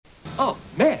Oh,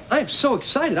 man, I am so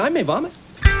excited. I may vomit.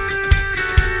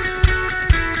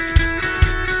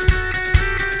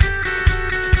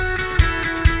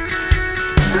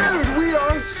 Dude, we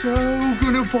are so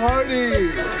gonna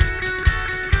party!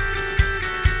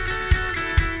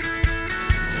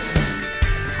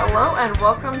 Hello and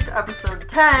welcome to episode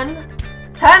 10.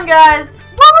 10 guys!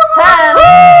 10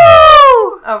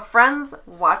 of Friends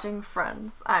Watching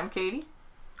Friends. I'm Katie.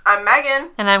 I'm Megan.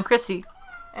 And I'm Chrissy.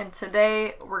 And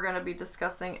today we're going to be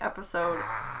discussing episode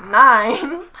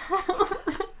 9.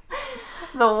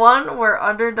 The one where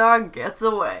Underdog gets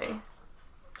away.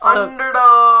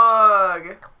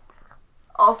 Underdog!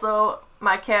 Also,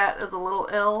 my cat is a little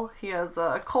ill. He has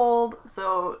a cold,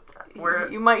 so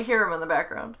you might hear him in the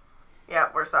background. Yeah,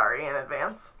 we're sorry in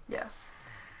advance. Yeah.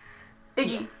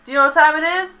 Iggy, do you know what time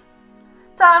it is?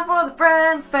 Time for the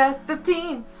Friends Fast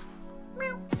 15.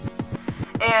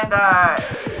 And,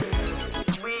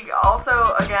 we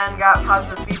also, again, got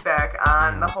positive feedback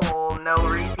on the whole no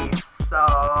repeats, so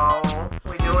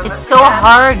we doing this It's so again.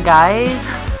 hard, guys.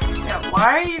 Yeah,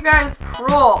 why are you guys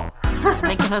cruel?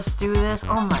 Making us do this.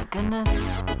 Oh my goodness.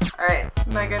 Alright,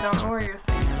 Meg, I don't know where your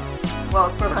thing is. Well,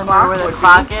 it's where the Under clock where the would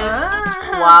clock be. is.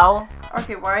 Ah. Wow.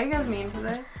 Okay, why are you guys mean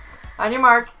today? On your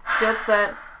mark, get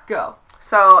set, go.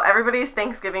 So, everybody's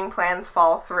Thanksgiving plans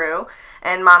fall through,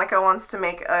 and Monica wants to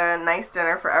make a nice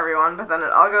dinner for everyone, but then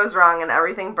it all goes wrong and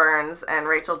everything burns, and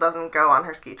Rachel doesn't go on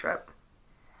her ski trip.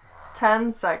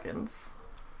 10 seconds.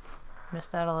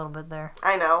 Missed out a little bit there.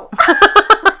 I know.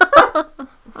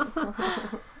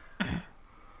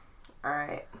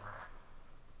 Alright.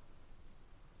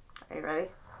 Are you ready?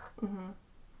 Mm-hmm.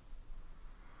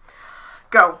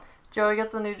 Go. Joey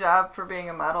gets a new job for being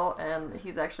a model, and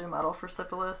he's actually a model for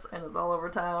syphilis, and is all over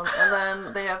town. And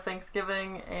then they have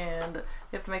Thanksgiving, and you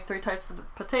have to make 3 types of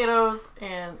potatoes,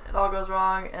 and it all goes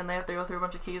wrong, and they have to go through a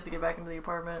bunch of keys to get back into the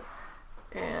apartment.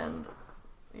 And,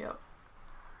 yep.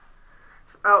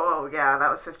 Oh, yeah, that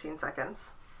was 15 seconds.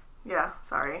 Yeah,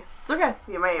 sorry. It's okay.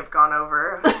 You may have gone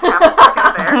over half a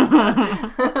second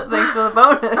there. Thanks for the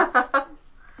bonus.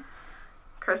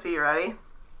 Chrissy, you ready?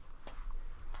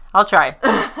 I'll try.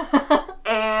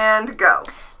 And go.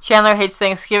 Chandler hates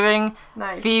Thanksgiving.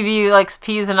 Nice. Phoebe likes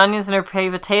peas and onions in her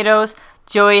potatoes.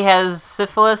 Joey has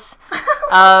syphilis.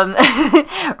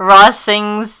 Ross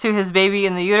sings to his baby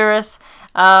in the uterus.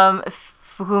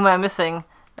 Who am I missing?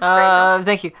 Rachel.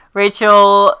 Thank you.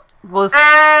 Rachel was...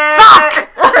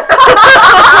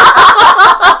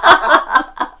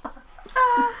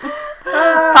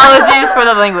 Apologies for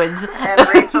the language. And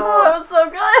Rachel That was so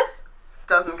good.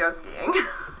 doesn't go skiing.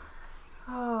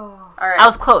 Oh. Alright. I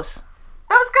was close.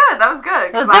 That was good. That was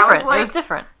good. It was 'cause I different. was, like, It was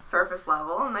different. surface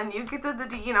level, and then you get the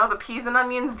the peas and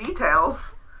onions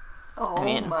details. Oh I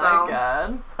mean, my so-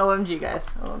 god. OMG, guys.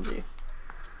 OMG.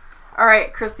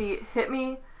 Alright, Chrissy, hit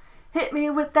me. Hit me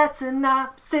with that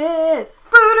synopsis.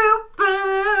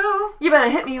 Boo-doo-boo. You better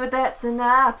hit me with that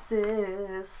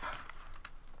synopsis.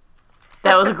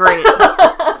 That was great.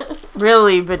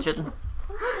 Really bitchin'.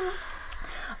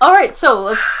 Alright, so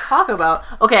let's talk about...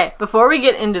 Okay, before we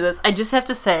get into this, I just have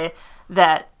to say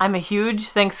that I'm a huge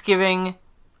Thanksgiving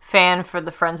fan for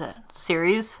the Friends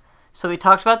series. So we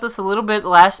talked about this a little bit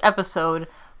last episode,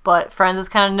 but Friends is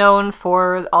kind of known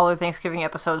for all their Thanksgiving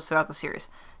episodes throughout the series.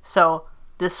 So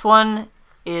this one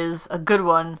is a good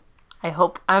one.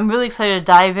 I'm really excited to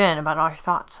dive in about our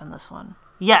thoughts on this one.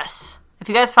 Yes! If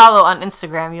you guys follow on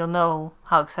Instagram, you'll know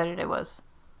how excited I was.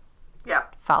 Yeah.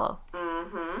 Follow.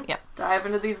 Mm-hmm. Yeah. Dive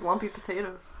into these lumpy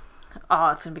potatoes. Oh,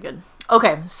 it's gonna be good.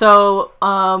 Okay, so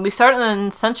we started in an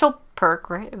essential perk,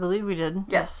 right? I believe we did.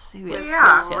 Yes. Yes.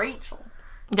 Yeah. Yes. Rachel.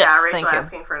 Yes, Yeah, Rachel thank you.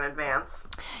 asking for an advance.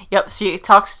 Yep, she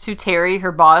talks to Terry,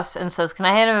 her boss, and says, "Can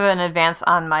I have an advance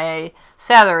on my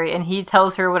salary?" And he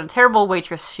tells her what a terrible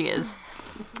waitress she is.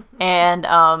 And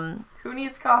Who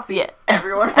needs coffee? yeah,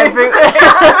 Everyone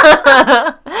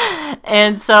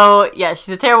and so, yeah, she's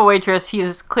a terrible waitress. He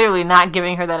is clearly not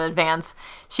giving her that advance.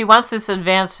 She wants this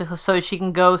advance so she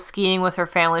can go skiing with her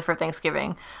family for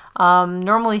Thanksgiving.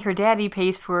 Normally her daddy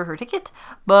pays for her ticket,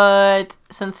 but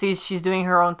since she's doing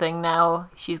her own thing now,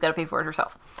 she's got to pay for it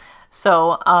herself.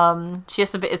 So, she has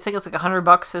to pay, I think it's like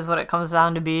 $100 is what it comes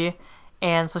down to be.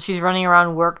 And so she's running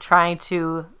around work trying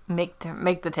to make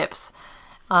the tips.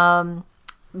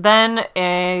 Then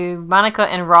Monica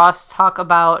and Ross talk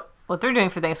about what they're doing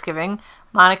for Thanksgiving.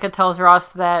 Monica tells Ross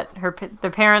that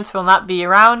their parents will not be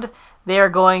around. They are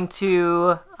going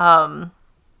to Puerto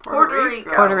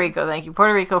Rico. Puerto Rico, thank you.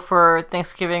 Puerto Rico for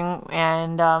Thanksgiving.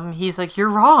 And he's like, "You're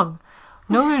wrong.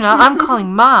 No, you're not. I'm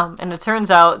calling Mom." And it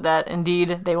turns out that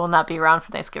indeed they will not be around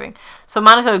for Thanksgiving. So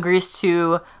Monica agrees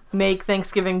to make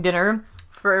Thanksgiving dinner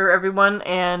for everyone,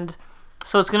 and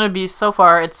So it's going to be, so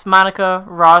far, it's Monica,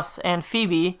 Ross, and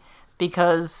Phoebe,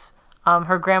 because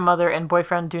her grandmother and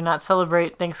boyfriend do not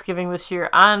celebrate Thanksgiving this year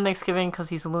on Thanksgiving because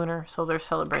he's lunar, so they're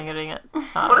celebrating it.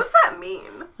 What does that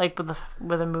mean? Like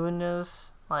where the moon is.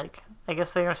 Like, I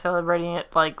guess they are celebrating it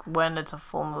like when it's a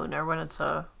full moon or when it's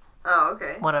a Oh,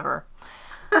 okay. whatever.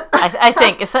 I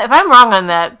think if I'm wrong on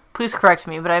that, please correct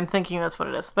me. But I'm thinking that's what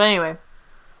it is. But anyway,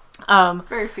 It's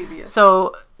very Phoebe.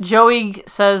 so Joey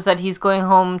says that he's going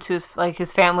home to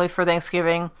his family for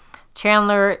Thanksgiving.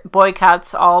 Chandler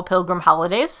boycotts all pilgrim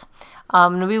holidays.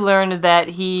 And we learned that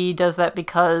he does that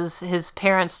because his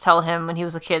parents tell him when he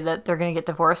was a kid that they're going to get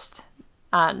divorced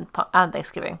on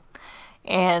Thanksgiving,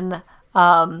 and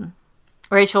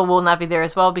Rachel will not be there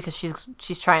as well because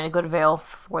she's trying to go to Vail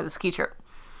for the ski trip.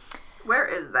 Where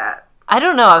is that? I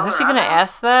don't know. I was actually going to Colorado?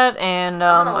 ask that, and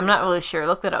I'm not really sure.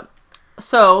 Look that up.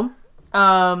 So,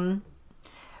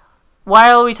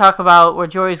 while we talk about what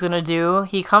Joey's going to do,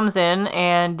 he comes in,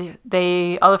 and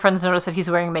all the friends notice that he's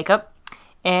wearing makeup.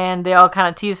 And they all kind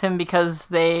of tease him because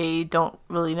they don't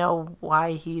really know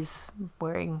why he's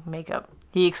wearing makeup.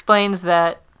 He explains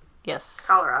that, yes,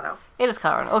 Colorado. it is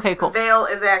Colorado. Okay, cool. Vail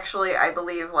is actually, I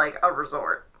believe, like a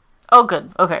resort. Oh,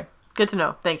 good. Okay. Good to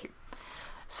know. Thank you.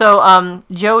 So,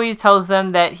 Joey tells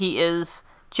them that he is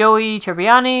Joey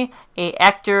Tribbiani, a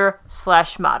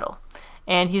actor/model.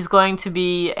 And he's going to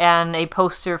be on a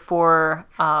poster for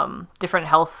different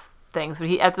health things. But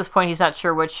at this point, he's not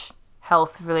sure which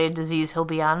health-related disease he'll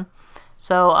be on.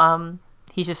 So,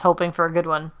 he's just hoping for a good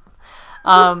one.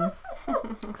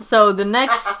 So the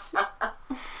next...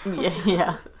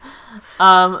 yeah.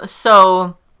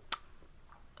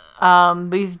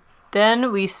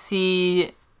 We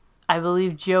see, I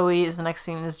believe Joey is the next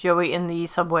scene, is Joey in the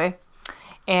subway.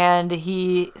 And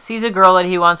he sees a girl that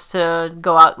he wants to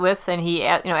go out with, and he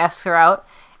asks her out.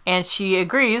 And she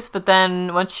agrees, but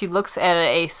then once she looks at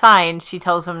a sign, she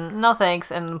tells him no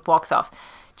thanks and walks off.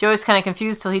 Joey's kind of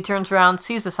confused till he turns around,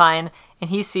 sees the sign,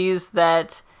 and he sees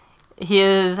that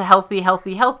his healthy, I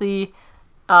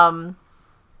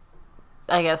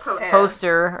guess,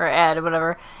 poster or ad or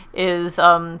whatever is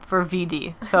for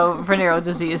VD, so venereal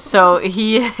disease. So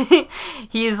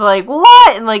he's like,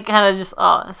 what? And like kind of just,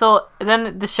 So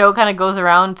then the show kind of goes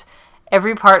around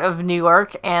every part of New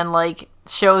York and like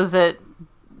shows that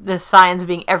the signs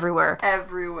being everywhere.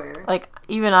 Everywhere. Like,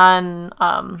 even on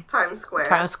Times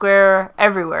Square,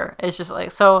 everywhere. It's just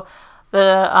like, so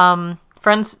the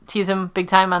friends tease him big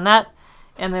time on that,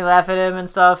 and they laugh at him and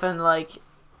stuff, and like,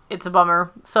 it's a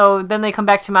bummer. So then they come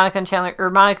back to Monica and Chandler, or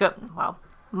Monica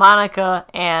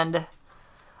and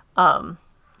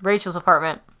Rachel's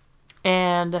apartment,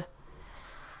 and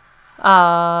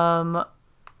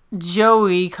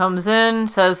Joey comes in,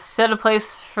 says, set a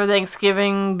place for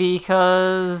Thanksgiving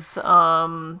because,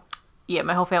 my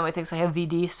whole family thinks I have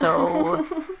VD, so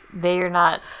they are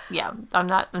not, I'm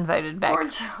not invited back. Poor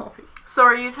Joey. So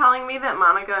are you telling me that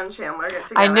Monica and Chandler get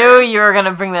together? I knew you were going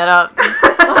to bring that up.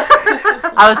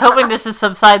 I was hoping this to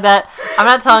subside that. I'm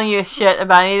not telling you shit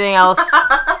about anything else.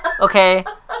 Okay?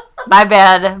 My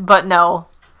bad, but no.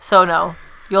 So no.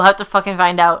 You'll have to fucking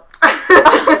find out.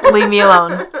 Leave me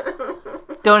alone.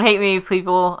 Don't hate me,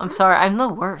 people. I'm sorry. I'm the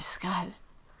worst. God.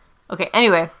 Okay,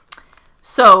 anyway.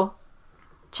 So,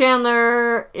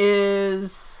 Chandler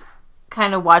is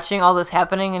kind of watching all this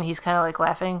happening, and he's kind of like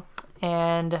laughing.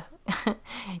 And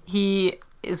he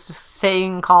is just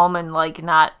staying calm and like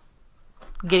not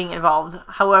getting involved.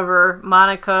 However,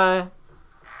 Monica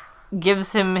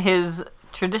gives him his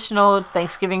traditional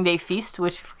Thanksgiving Day feast,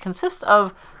 which consists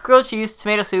of grilled cheese,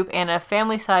 tomato soup, and a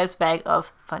family-sized bag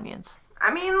of Funyuns.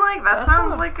 I mean, like, that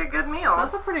sounds like a good meal.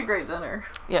 That's a pretty great dinner.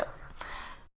 Yeah.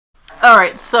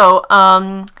 Alright, so,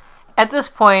 at this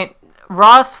point,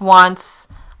 Ross wants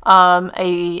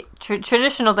a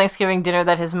traditional Thanksgiving dinner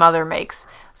that his mother makes.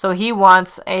 So he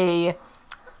wants a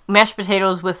mashed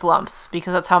potatoes with lumps,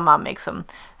 because that's how Mom makes them.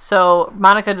 So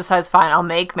Monica decides, fine, I'll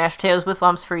make mashed potatoes with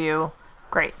lumps for you.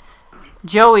 Great.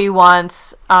 Joey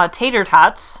wants tater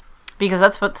tots, because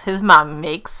that's what his mom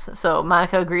makes. So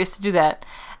Monica agrees to do that.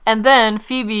 And then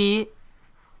Phoebe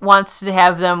wants to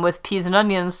have them with peas and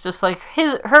onions, just like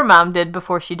her mom did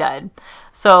before she died.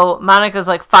 So Monica's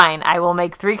like, fine, I will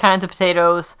make 3 kinds of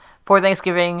potatoes for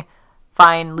Thanksgiving.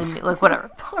 Fine, leave me, like,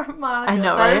 whatever. Poor Monica. I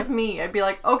know, That right? is me. I'd be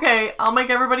like, okay, I'll make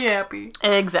everybody happy.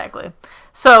 Exactly.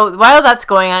 So while that's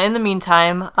going on, in the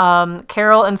meantime,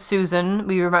 Carol and Susan,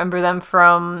 we remember them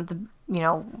from the,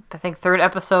 I think 3rd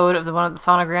episode of the one of the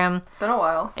sonogram. It's been a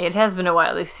while. It has been a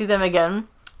while. They see them again.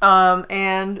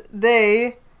 And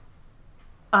they...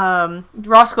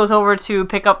 Ross goes over to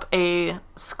pick up a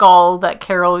skull that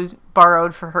Carol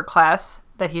borrowed for her class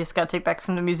that he's got to take back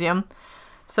from the museum.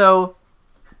 So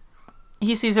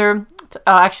he sees her.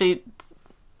 Actually,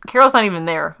 Carol's not even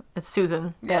there. It's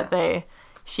Susan that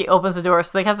she opens the door,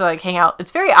 so they have to like hang out.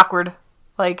 It's very awkward.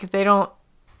 Like they don't.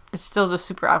 It's still just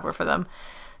super awkward for them.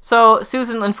 So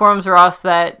Susan informs Ross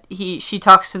that she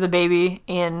talks to the baby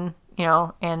in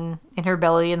her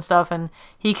belly and stuff, and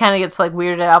he kind of gets like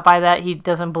weirded out by that. He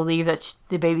doesn't believe that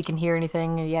the baby can hear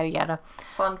anything, and yada yada.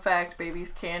 Fun fact: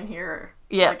 babies can hear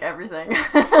like everything.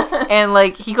 And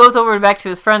like he goes over back to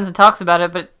his friends and talks about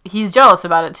it, but he's jealous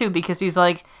about it too because he's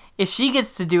like, if she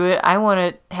gets to do it, I want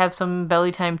to have some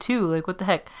belly time too. Like what the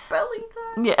heck? Belly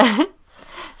time. Yeah.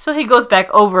 So he goes back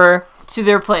over to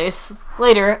their place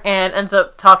later and ends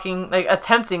up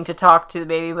attempting to talk to the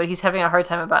baby, but he's having a hard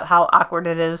time about how awkward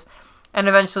it is. And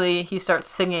eventually he starts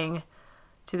singing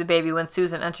to the baby when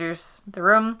Susan enters the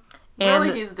room. And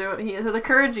really, the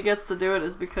courage he gets to do it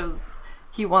is because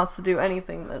he wants to do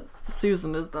anything that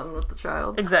Susan has done with the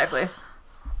child. Exactly.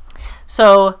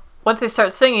 So once they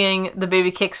start singing, the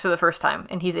baby kicks for the first time,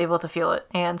 and he's able to feel it.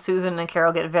 And Susan and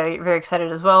Carol get very, very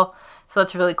excited as well. So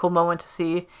that's a really cool moment to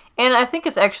see. And I think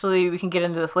it's actually, we can get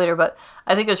into this later, but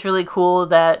I think it's really cool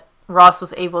that Ross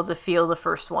was able to feel the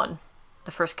first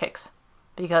kicks.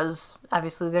 Because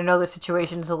obviously they know the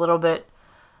situation's a little bit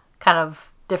kind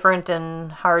of different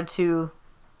and hard to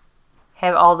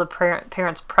have all the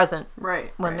parents present.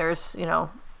 Right. When there's, It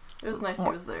was nice he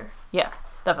was there. Yeah,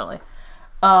 definitely.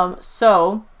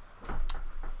 So,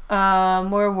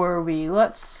 where were we?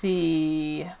 Let's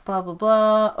see. Blah, blah,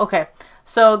 blah. Okay.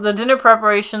 So the dinner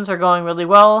preparations are going really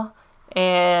well,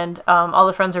 and all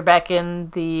the friends are back in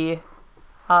the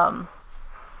Monica's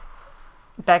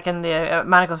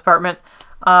apartment.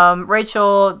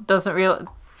 Rachel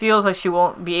feels like she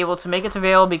won't be able to make it to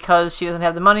Vale because she doesn't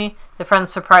have the money. The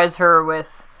friends surprise her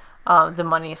with the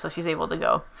money, so she's able to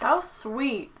go. How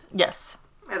sweet! Yes,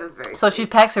 it is very. So sweet. she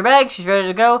packs her bag. She's ready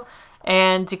to go,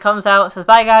 and she comes out, says,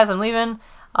 "Bye, guys, I'm leaving."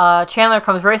 Chandler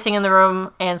comes racing in the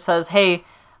room and says, "Hey,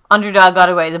 Underdog got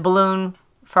away. The balloon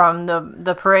from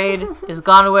the parade is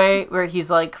gone away," where he's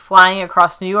like flying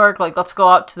across New York. Like, let's go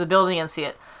up to the building and see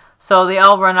it. So they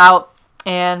all run out,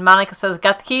 and Monica says,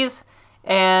 "Got the keys?"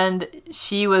 And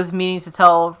she was meaning to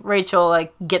tell Rachel,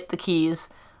 like, get the keys,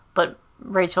 but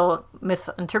Rachel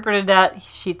misinterpreted that.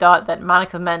 She thought that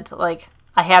Monica meant, like,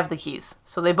 I have the keys.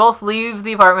 So they both leave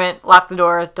the apartment, lock the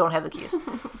door, don't have the keys.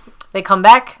 They come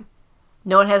back.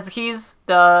 No one has the keys.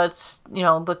 The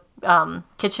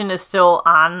kitchen is still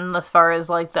on as far as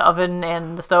like the oven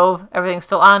and the stove. Everything's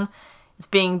still on. It's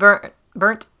being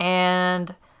burnt,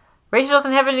 and Rachel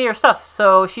doesn't have any of her stuff,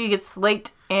 so she gets late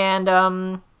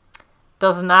and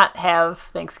does not have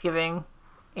Thanksgiving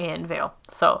in Vale.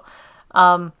 So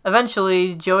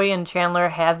eventually, Joey and Chandler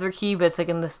have their key, but it's like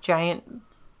in this giant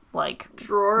like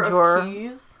drawer of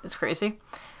keys. It's crazy.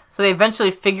 So they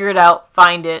eventually figure it out,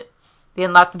 find it. They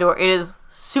unlock the door. It is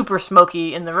super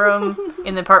smoky in the room,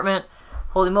 in the apartment.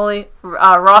 Holy moly.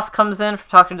 Ross comes in for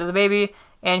talking to the baby,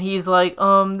 and he's like,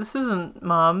 this isn't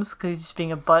Mom's, because he's just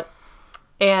being a butt.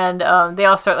 And they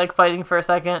all start, like, fighting for a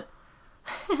second.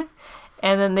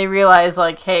 And then they realize,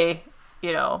 like, hey,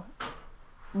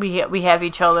 we have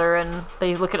each other, and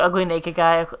they look at Ugly Naked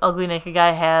Guy. Ugly Naked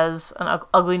Guy has an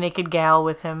ugly naked gal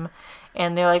with him.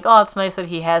 And they're like, oh, it's nice that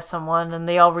he has someone. And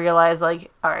they all realize, like,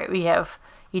 all right, we have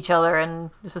each other, and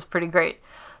this is pretty great.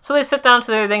 So they sit down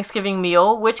to their Thanksgiving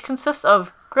meal, which consists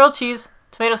of grilled cheese,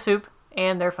 tomato soup,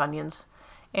 and their Funyuns.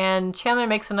 And Chandler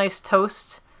makes a nice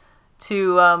toast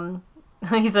to,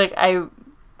 he's like, I'm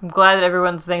glad that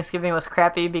everyone's Thanksgiving was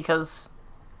crappy because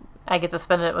I get to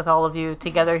spend it with all of you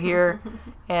together here.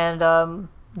 And,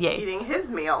 yay. Eating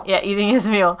his meal. Yeah, eating his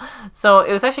meal. So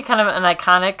it was actually kind of an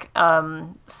iconic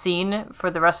scene for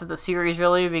the rest of the series,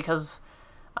 really, because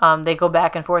they go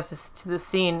back and forth to this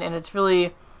scene, and it's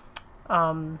really,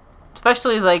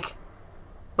 especially like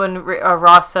when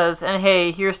Ross says, and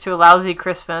hey, here's to a lousy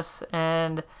Christmas,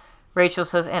 and Rachel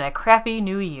says, and a crappy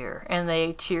New Year, and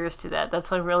they cheers to that.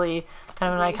 That's like really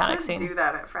kind of an iconic scene. We should do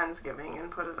that at Friendsgiving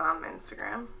and put it on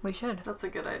Instagram. We should. That's a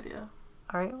good idea.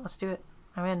 All right, let's do it.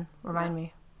 I'm in. Remind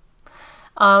me.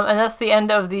 And that's the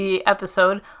end of the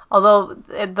episode. Although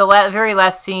the very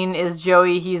last scene is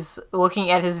Joey. He's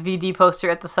looking at his VD poster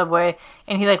at the subway,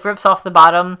 and he like rips off the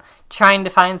bottom, trying to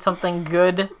find something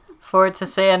good for it to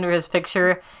say under his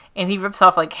picture. And he rips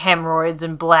off like hemorrhoids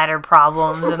and bladder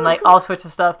problems and like all sorts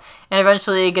of stuff. And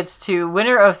eventually it gets to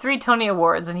winner of 3 Tony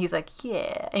Awards, and he's like,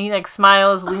 yeah. And he like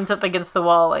smiles, leans up against the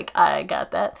wall, like, I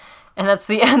got that. And that's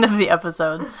the end of the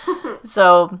episode.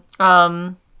 So,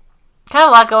 kind of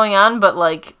a lot going on, but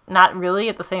like not really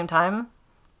at the same time.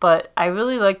 But I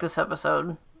really like this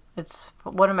episode. It's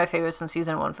one of my favorites in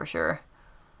season 1 for sure.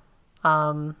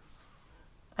 I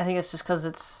think it's just because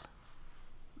it's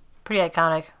pretty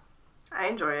iconic. I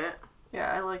enjoy it.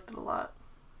 Yeah, I liked it a lot.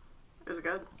 It was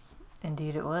good.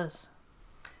 Indeed, it was.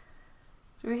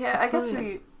 I guess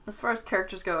as far as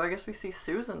characters go, I guess we see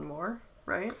Susan more,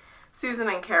 right? Susan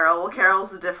and Carol. Well,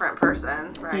 Carol's a different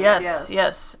person, right?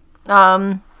 Yes.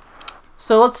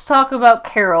 So let's talk about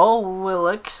Carol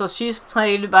Willick. So she's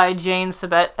played by Jane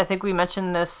Sabet. I think we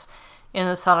mentioned this in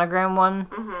the sonogram one.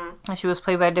 Mm-hmm. She was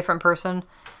played by a different person.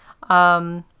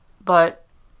 But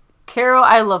Carol,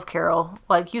 I love Carol.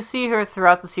 Like, you see her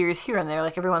throughout the series here and there,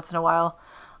 like every once in a while.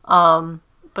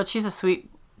 But she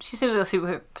seems like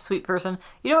a sweet person.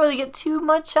 You don't really get too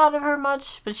much out of her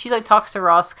but she like talks to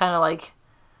Ross kind of like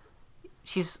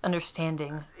she's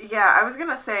understanding. Yeah, I was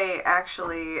gonna say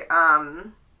actually,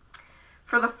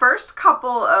 for the first couple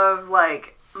of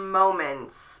like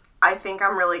moments, I think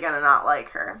I'm really gonna not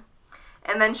like her.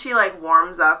 And then she like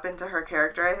warms up into her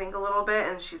character, I think, a little bit,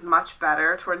 and she's much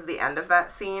better towards the end of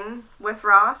that scene with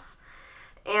Ross.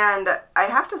 And I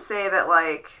have to say that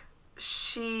like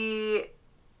she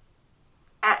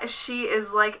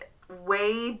is like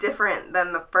way different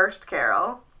than the first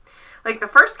Carol. Like, the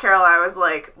first Carol, I was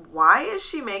like, why is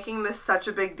she making this such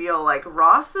a big deal? Like,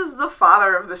 Ross is the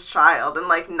father of this child, and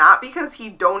like, not because he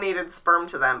donated sperm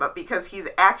to them, but because he's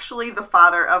actually the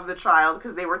father of the child,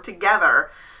 because they were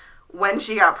together when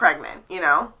she got pregnant, you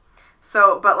know?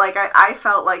 So, but like, I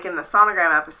felt like in the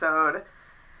sonogram episode,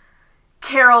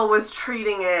 Carol was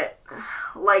treating it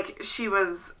like she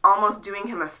was almost doing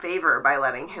him a favor by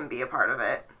letting him be a part of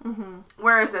it. Mm-hmm.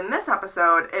 Whereas in this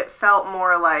episode, it felt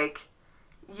more like,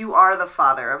 you are the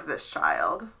father of this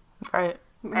child. Right.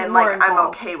 And like, I'm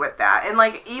okay with that. And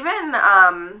like, even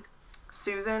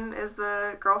Susan is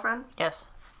the girlfriend. Yes.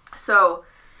 So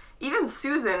even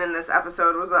Susan in this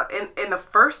episode was in the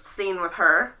first scene with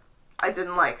her, I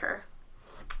didn't like her.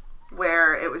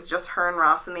 Where it was just her and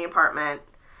Ross in the apartment.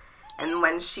 And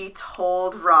when she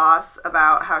told Ross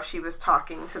about how she was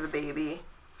talking to the baby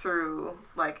through,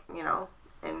 like, you know,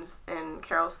 in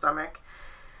Carol's stomach,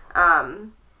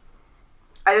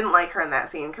 I didn't like her in that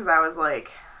scene because I was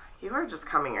like, you are just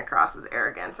coming across as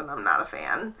arrogant and I'm not a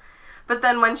fan. But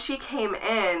then when she came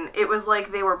in, it was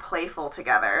like they were playful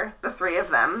together. The three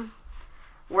of them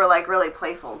were like really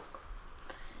playful.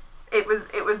 It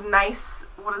was nice.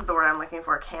 What is the word I'm looking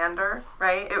for? Candor,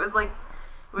 right? It was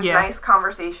nice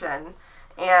conversation.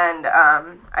 And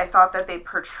I thought that they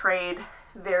portrayed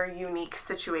their unique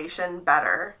situation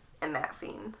better in that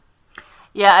scene.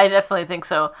 Yeah, I definitely think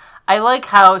so. I like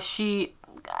how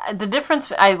the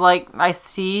difference I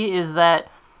see is that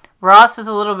Ross is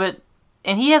a little bit,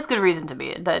 and he has good reason to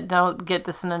be, don't get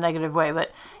this in a negative way,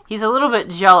 but he's a little bit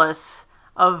jealous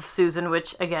of Susan,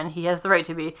 which, again, he has the right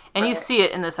to be, and you see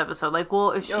it in this episode, like,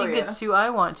 well, if she gets to, I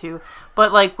want to,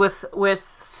 but, like, with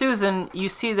Susan, you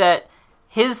see that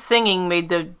his singing made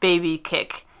the baby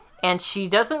kick, and she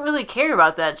doesn't really care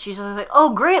about that. She's just like,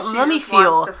 oh, great, let me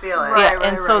feel. Wants to feel it.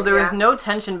 Right, so there was no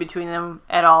tension between them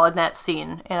at all in that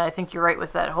scene. And I think you're right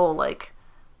with that whole, like,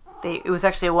 it was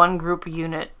actually a one group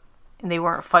unit, and they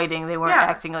weren't fighting. They weren't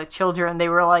acting like children. They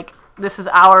were like, this is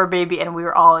our baby, and we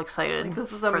were all excited. Like,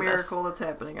 this is a miracle that's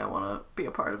happening. I want to be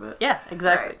a part of it. Yeah,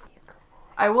 exactly. Right.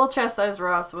 I will chastise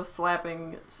Ross with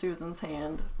slapping Susan's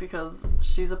hand, because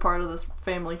she's a part of this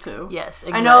family, too. Yes,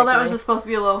 exactly. I know that was just supposed to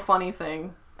be a little funny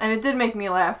thing. And it did make me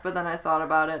laugh, but then I thought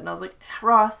about it, and I was like,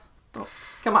 Ross,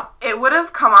 come on. It would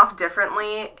have come off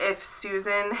differently if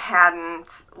Susan hadn't,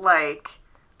 like,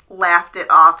 laughed it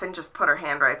off and just put her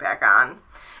hand right back on.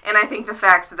 And I think the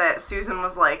fact that Susan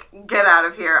was like, get out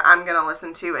of here, I'm going to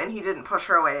listen to, and he didn't push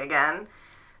her away again,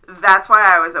 that's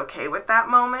why I was okay with that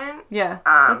moment. Yeah,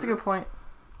 that's a good point.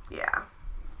 Yeah.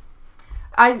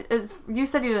 You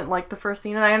said you didn't like the first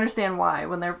scene, and I understand why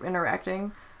when they're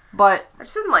interacting. But I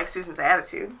just didn't like Susan's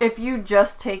attitude. If you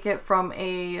just take it from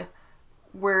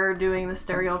we're doing the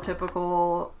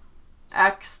stereotypical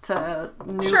ex to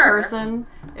new person,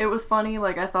 it was funny.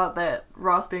 Like, I thought that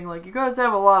Ross being like, you guys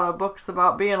have a lot of books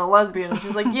about being a lesbian. And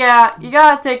she's like, yeah, you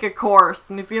gotta take a course.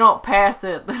 And if you don't pass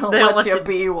it, they don't let you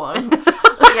be one. Yeah.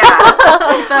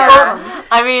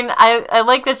 I mean, I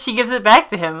like that she gives it back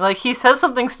to him. Like, he says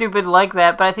something stupid like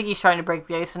that, but I think he's trying to break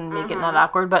the ice and make it not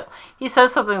awkward. But he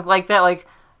says something like that, like,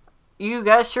 you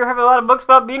guys sure have a lot of books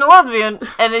about being a lesbian.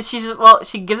 And then she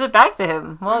gives it back to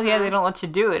him. Well, yeah, they don't let you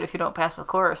do it if you don't pass the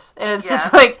course. And it's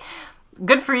just like,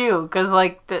 good for you. Because,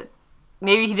 like,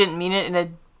 maybe he didn't mean it in a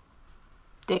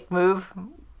dick move.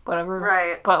 Whatever.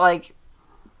 Right. But, like,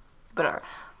 whatever.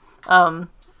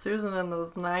 Susan in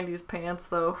those 90s pants,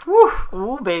 though.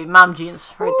 Ooh, baby. Mom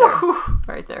jeans. Right there.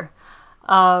 Right there.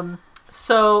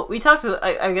 So we talked.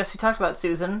 I guess we talked about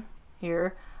Susan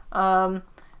here.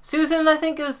 Susan, I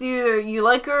think, is either you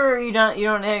like her or you don't.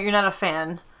 You're not a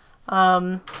fan.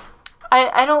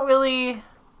 I don't really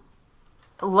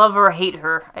love or hate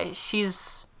her.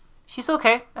 She's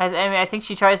okay. I mean, I think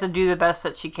she tries to do the best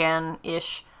that she can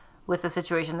ish with the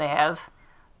situation they have.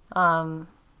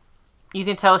 You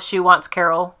can tell she wants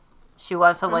Carol. She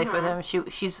wants a life with him.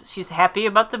 She's happy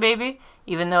about the baby,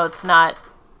 even though it's not.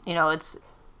 It's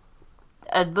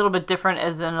a little bit different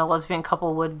as in a lesbian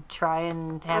couple would try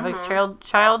and have a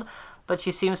child, but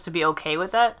she seems to be okay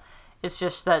with that. It's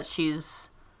just that she's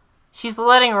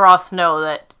letting Ross know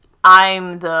that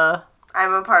I'm a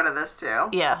part of this too.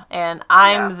 Yeah, and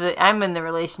I'm in the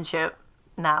relationship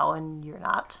now and you're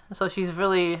not. So she's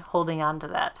really holding on to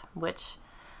that, which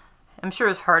I'm sure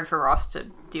is hard for Ross to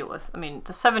deal with. I mean,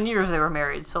 the 7 years they were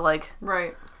married, so like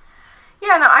Right.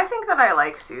 Yeah, no, I think that I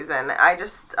like Susan. I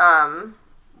just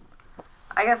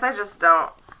I guess I just don't.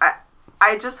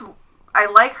 I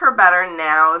like her better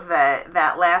now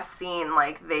that last scene,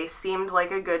 like, they seemed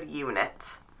like a good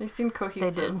unit. They seemed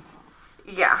cohesive. they did.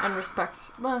 Yeah. And respect.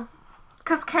 Well,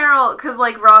 Because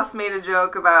like, Ross made a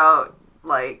joke about,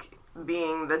 like,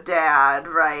 being the dad,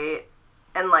 right?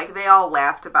 And, like, they all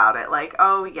laughed about it. Like,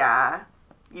 oh, yeah,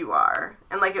 you are.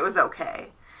 And, like, it was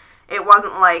okay. It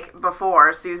wasn't like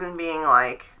before, Susan being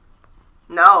like,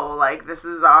 no, like, this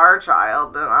is our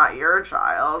child, not your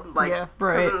child. Like, Yeah,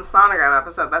 right. in the sonogram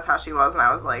episode, that's how she was, and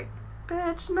I was like,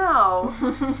 bitch, no.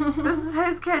 This is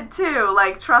his kid, too.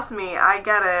 Like, trust me, I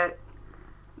get it.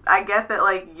 I get that,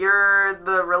 like, you're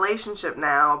the relationship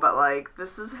now, but, like,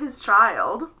 this is his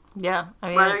child. Yeah, I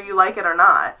mean, Whether you like it or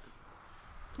not.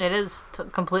 it is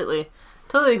completely,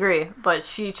 totally agree. But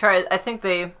she tried. I think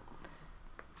that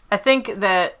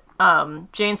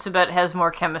Jane Sabet has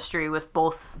more chemistry with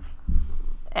both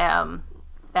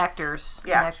actors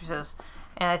and actresses,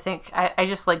 and I think I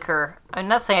just like her. I'm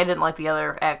not saying I didn't like the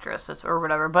other actress or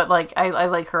whatever, but like I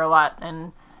like her a lot,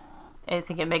 and I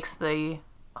think it makes the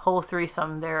whole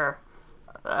threesome there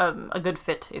a good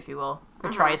fit, if you will,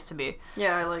 or tries to be.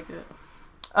 yeah, I like it.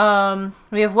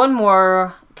 We have one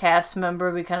more cast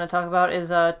member we kind of talk about is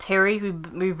Terry.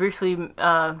 We briefly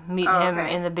meet him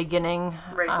in the beginning.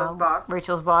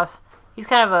 Rachel's boss. He's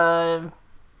kind of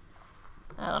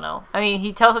I don't know. I mean,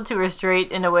 he tells it to her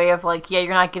straight in a way of like, yeah,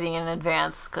 you're not getting in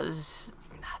advance because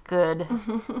you're not good.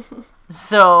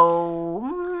 So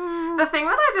The thing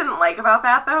that I didn't like about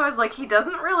that, though, is, like, he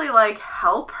doesn't really, like,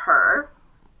 help her.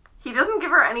 He doesn't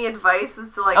give her any advice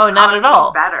as to, like, Oh, how not to at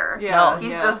all. be better. Yeah,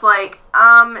 He's yeah. just like,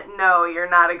 no, you're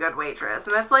not a good waitress.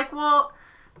 And it's like, well,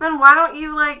 then why don't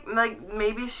you, like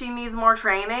maybe she needs more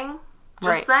training? Just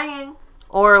Right. saying.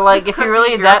 or like This if could you're be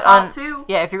really your that fault, too.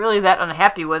 if you're really that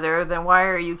unhappy with her, then why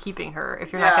are you keeping her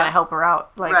if you're not Yeah. going to help her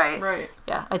out? Like, Right. Right.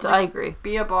 Yeah, I agree.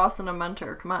 Be a boss and a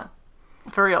mentor. Come on.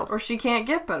 For real. Or she can't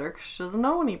get better because she doesn't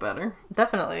know any better.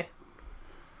 Definitely.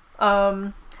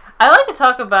 I like to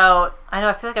talk about. I know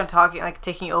I feel like I'm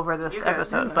taking over this You're good.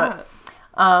 episode, You're but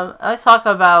not. let's talk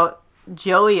about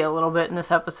Joey a little bit in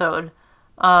this episode.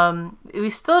 We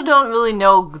still don't really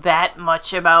know that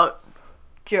much about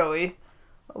Joey.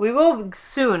 We will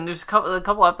soon. There's a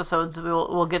couple episodes.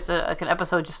 We'll get to like an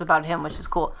episode just about him, which is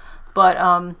cool.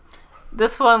 But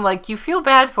this one, like, you feel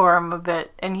bad for him a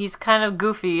bit, and he's kind of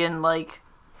goofy and like,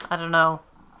 I don't know.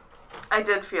 I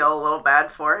did feel a little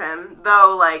bad for him.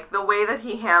 Though, like, the way that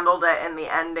he handled it in the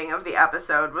ending of the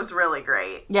episode was really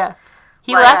great. Yeah.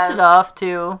 He Like, laughed it off,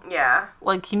 too. Yeah.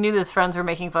 Like, he knew his friends were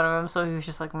making fun of him, so he was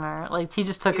just like, meh. Like, he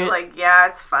just took He's it. like, yeah,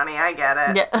 it's funny, I get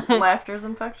it. Yeah. Laughter's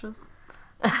infectious.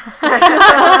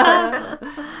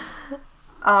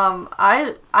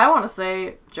 I want to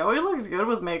say Joey looks good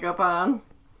with makeup on.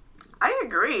 I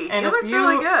agree. And he looked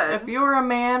really good. If you were a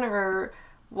man or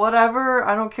whatever,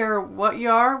 I don't care what you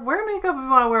are, wear makeup if you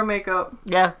want to wear makeup.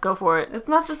 Yeah, go for it. It's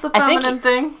not just a I think feminine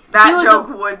thing. That was joke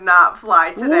would not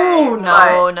fly today. Ooh,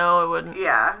 No, it wouldn't.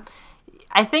 Yeah.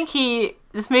 I think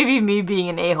this may be me being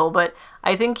an a-hole, but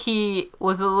I think he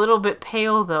was a little bit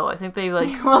pale, though. I think they, like,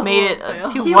 He was a made little it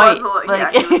pale. too He white. was a little-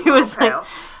 like, yeah, he was a it was, little like,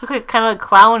 looked like kind of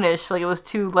clownish. Like, it was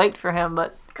too light for him,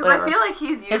 but Because I feel like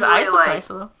he's his eyes usually, look like, nice,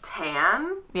 though.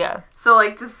 tan. Yeah. So,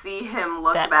 like, to see him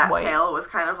look That that white. pale was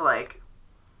kind of like,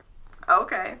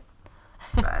 okay.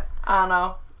 But I don't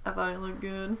know. I thought he looked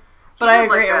good. But He I did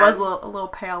look agree, it good. was a little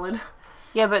pallid.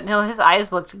 Yeah, but no, his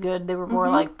eyes looked good. They were more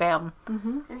like bam.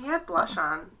 and he had blush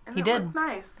on. And He it did. looked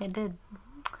nice. It did.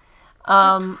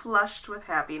 Flushed with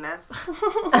happiness. Even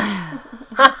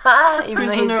though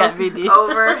Who's he's got the VD.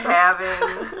 Over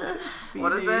having,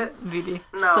 what is it? VD.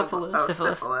 No. Syphilis. Oh,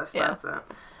 Syphilis. syphilis. Yeah. That's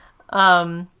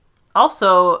it.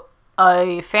 Also,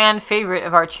 a fan favorite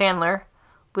of our Chandler.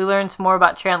 We learned some more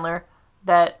about Chandler,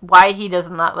 that why he does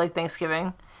not like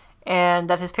Thanksgiving, and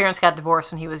that his parents got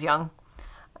divorced when he was young.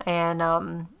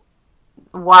 And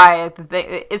why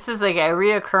it's just like a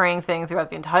reoccurring thing throughout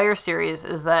the entire series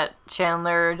is that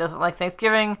Chandler doesn't like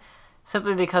Thanksgiving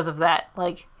simply because of that.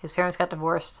 Like, his parents got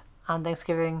divorced on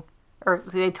Thanksgiving, or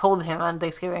they told him on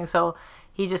Thanksgiving, so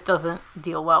he just doesn't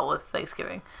deal well with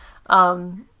Thanksgiving.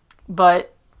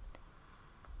 But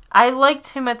I liked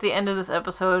him at the end of this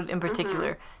episode in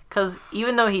particular, because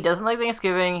even though he doesn't like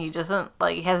Thanksgiving, he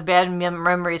has bad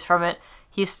memories from it,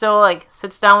 he still, like,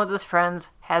 sits down with his friends,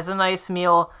 has a nice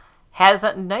meal, has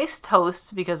that nice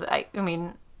toast, because, I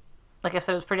mean, like I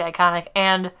said, it was pretty iconic,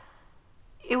 and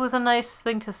it was a nice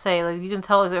thing to say. Like, you can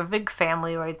tell, like, they're a big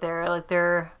family right there. Like,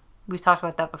 we've talked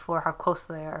about that before, how close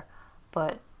they are.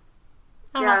 But,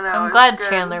 I'm glad good.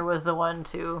 Chandler was the one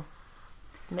to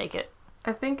make it.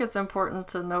 I think it's important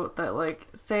to note that, like,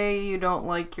 say you don't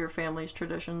like your family's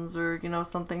traditions, or, you know,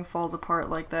 something falls apart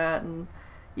like that, and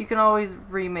you can always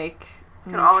remake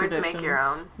You can always make your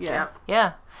own. Yeah. Yep.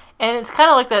 Yeah. And it's kind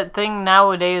of like that thing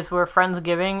nowadays where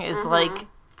Friendsgiving is, like...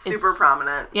 Super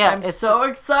prominent. Yeah, I'm so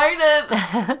excited!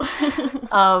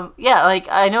 Yeah, like,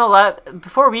 I know a lot...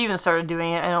 Before we even started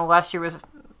doing it, I know last year was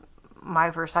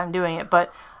my first time doing it,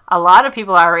 but a lot of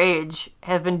people our age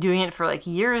have been doing it for, like,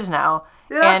 years now.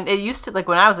 Yeah. And it used to, like,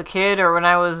 when I was a kid or when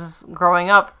I was growing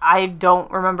up, I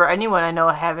don't remember anyone I know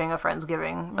having a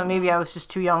Friendsgiving. Mm-hmm. Maybe I was just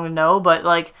too young to know, but,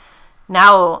 like,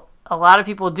 now a lot of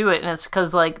people do it, and it's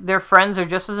because, like, their friends are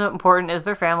just as important as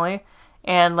their family,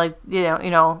 and, like, you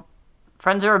know,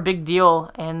 friends are a big deal,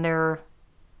 and they're,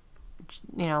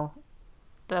 you know,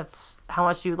 that's how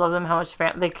much you love them, how much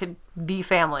they could be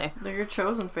family. They're your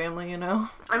chosen family, you know?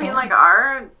 I mean, like,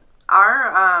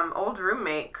 our old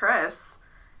roommate, Chris,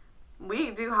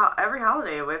 we do every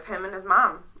holiday with him and his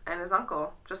mom and his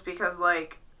uncle, just because,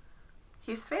 like,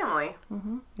 he's family.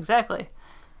 Mm-hmm. Exactly.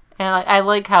 And I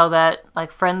like how that,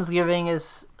 like, Friendsgiving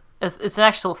is it's an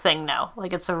actual thing now.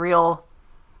 Like, it's a real...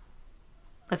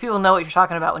 Like, people know what you're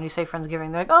talking about when you say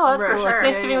Friendsgiving. They're like, oh, that's right, cool. sure. Like,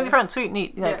 Thanksgiving yeah. with your friends. Sweet,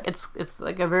 neat. Like, yeah. it's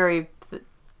like a very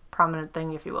prominent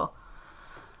thing, if you will.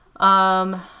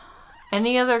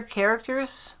 Any other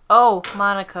characters? Oh,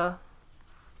 Monica.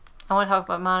 I want to talk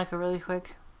about Monica really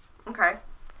quick. Okay.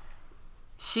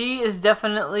 She is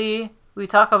definitely... We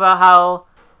talk about how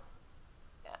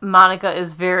Monica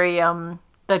is very,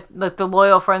 the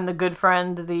loyal friend, the good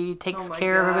friend, the takes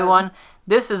care of everyone.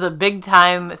 This is a big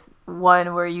time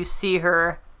one where you see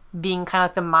her being kind of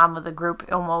like the mom of the group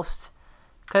almost.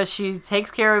 Because she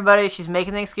takes care of everybody, she's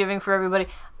making Thanksgiving for everybody.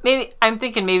 I'm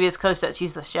thinking maybe it's because that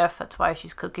she's the chef, that's why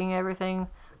she's cooking everything.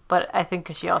 But I think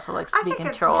because she also likes to be in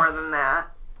control. I think it's more than that.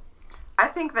 I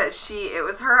think that it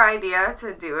was her idea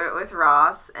to do it with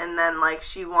Ross, and then, like,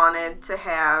 she wanted to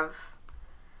have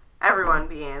everyone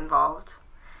be involved.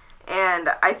 And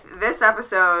this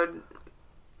episode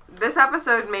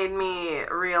made me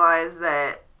realize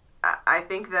that I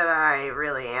think that I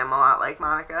really am a lot like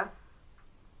Monica.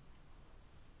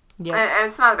 Yeah. And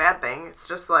it's not a bad thing. It's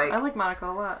just, like... I like Monica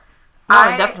a lot.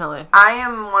 No, definitely. I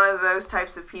am one of those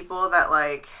types of people that,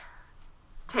 like,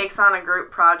 takes on a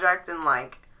group project and,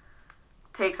 like,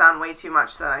 takes on way too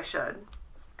much than I should.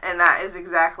 And that is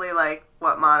exactly, like,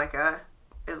 what Monica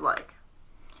is like.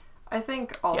 I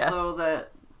think also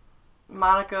that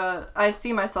Monica, I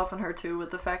see myself in her too,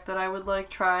 with the fact that I would, like,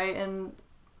 try and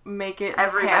make it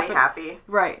everybody happy.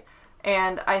 Right.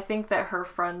 And I think that her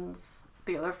friends,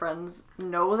 the other friends,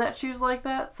 know that she's like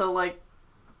that. So, like,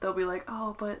 they'll be like,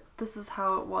 oh, but this is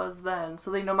how it was then.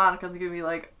 So they know Monica's going to be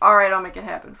like, all right, I'll make it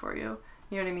happen for you.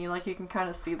 You know what I mean? Like, you can kind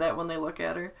of see that when they look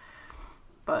at her.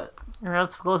 But... And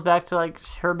that goes back to, like,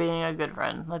 her being a good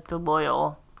friend. Like, the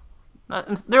loyal...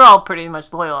 They're all pretty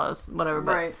much loyal as whatever,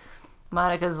 but right.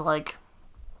 Monica's, like...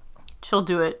 She'll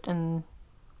do it and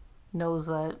knows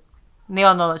that... And they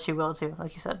all know that she will, too,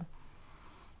 like you said.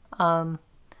 But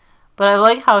I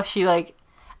like how she, like...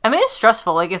 I mean, it's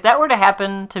stressful. Like, if that were to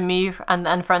happen to me on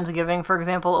Friendsgiving, for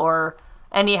example, or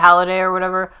any holiday or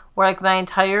whatever, where, like, my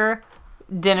entire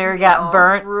dinner got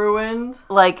burnt... Ruined.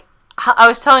 Like... I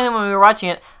was telling them when we were watching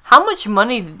it, how much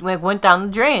money like went down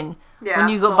the drain. Yeah, when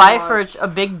you go so buy much. for a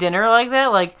big dinner like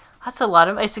that, like, that's a lot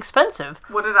of... It's expensive.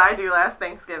 What did I do last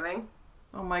Thanksgiving?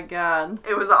 Oh my god.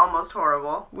 It was almost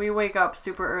horrible. We wake up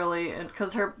super early, and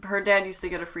because her dad used to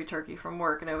get a free turkey from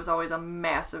work, and it was always a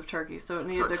massive turkey, so it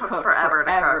needed to cook forever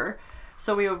to cook.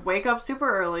 So we would wake up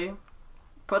super early,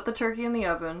 put the turkey in the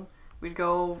oven, we'd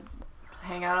go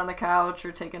hang out on the couch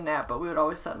or take a nap, but we would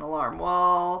always set an alarm.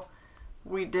 Well...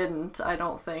 We didn't, I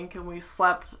don't think, and we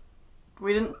slept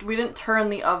We didn't turn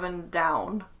the oven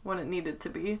down when it needed to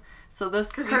be. So this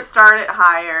Because you start it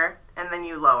higher and then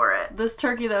you lower it. this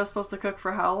turkey that was supposed to cook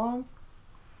for how long?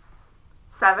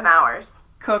 7 hours.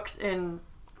 Cooked in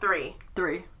 3.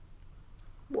 3.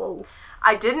 Whoa.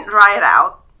 I didn't dry it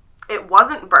out. It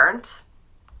wasn't burnt,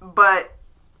 but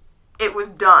it was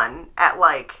done at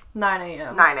like 9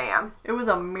 a.m. 9 a.m. It was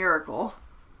a miracle.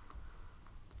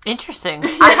 Interesting.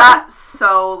 I got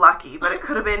so lucky, but it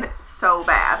could have been so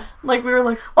bad. Like, we were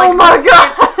like, Like oh my the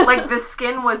god! skin, like the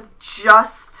skin was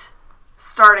just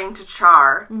starting to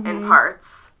char in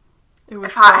parts. It was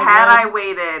If so had good. I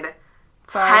waited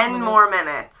 5 10 minutes. more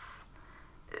minutes,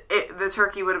 the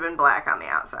turkey would have been black on the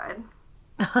outside.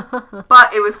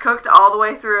 But it was cooked all the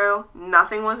way through.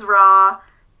 Nothing was raw.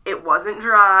 It wasn't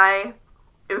dry.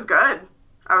 It was good.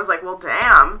 I was like, well,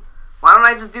 damn. Why don't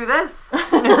I just do this?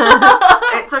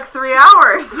 It took 3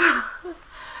 hours.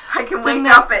 I can wake Didn't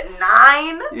up at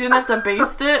 9. You didn't have to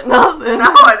baste it? Nothing.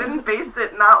 No, I didn't baste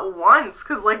it not once.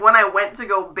 Because, like, when I went to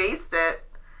go baste it,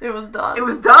 It was done. it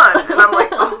was done. And I'm like,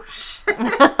 oh, shit.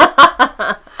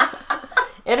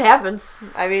 It happens.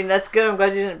 I mean, that's good. I'm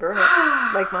glad you didn't burn it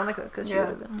like Monica, because she Yeah.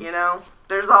 would have been. You know,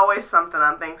 there's always something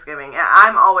on Thanksgiving. And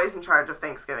I'm always in charge of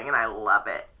Thanksgiving, and I love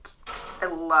it.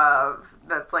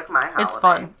 That's like my holiday. It's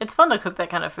fun. It's fun to cook that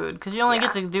kind of food because you only Yeah.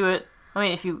 get to do it. I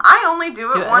mean, if you I only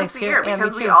do it at once a year Thanksgiving. Yeah, me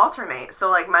because we too. alternate. So,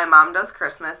 like, my mom does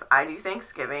Christmas, I do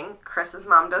Thanksgiving, Chris's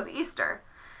mom does Easter.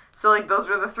 So, like, those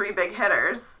are the 3 big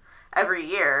hitters every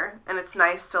year, and it's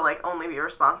nice to, like, only be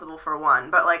responsible for one.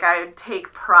 But, like, I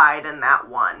take pride in that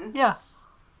one. yeah.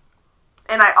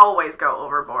 And I always go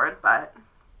overboard, but,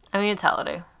 I mean, it's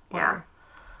holiday. yeah. Whatever.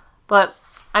 But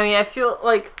I mean, I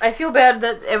feel bad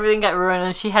that everything got ruined,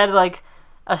 and she had like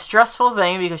a stressful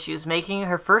thing because she was making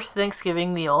her first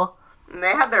Thanksgiving meal. And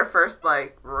they had their first,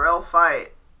 like, real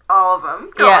fight. All of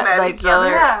them going Yeah, at like each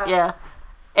other. yeah.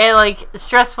 And like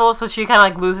stressful, so she kind of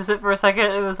like loses it for a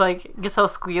second. It was like gets all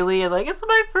squealy and like it's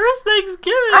my first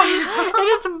Thanksgiving and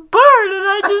it's burned and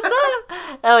I just said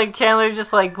it. And like Chandler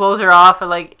just like blows her off and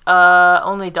like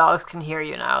only dogs can hear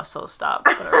you now, so stop.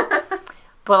 Whatever.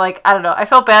 But like I don't know, I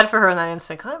felt bad for her in that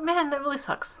instant. 'Cause, man, that really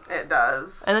sucks. It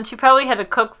does. And then she probably had to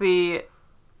cook the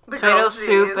The tomato grilled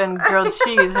soup cheese. and grilled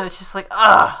cheese, and it's just like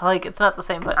like it's not the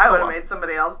same. But I would have well. made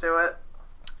somebody else do it.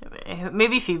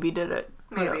 Maybe Phoebe did it.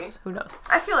 Maybe. Who knows?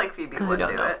 I feel like Phoebe 'Cause we would don't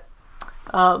do know.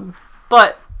 it.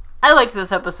 But I liked this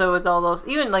episode with all those.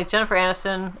 Even like Jennifer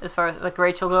Aniston, as far as like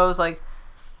Rachel goes, like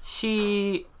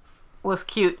she was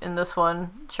cute in this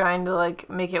one, trying to like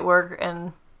make it work,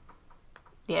 and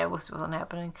yeah, it wasn't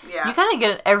happening. Yeah. You kind of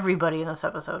get everybody in this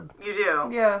episode. You do.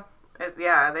 Yeah.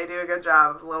 Yeah, they do a good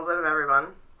job of a little bit of everyone.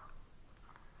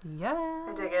 Yeah.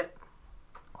 I dig it.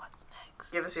 What's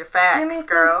next? Give us your facts, Give me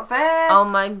girl. some facts. Oh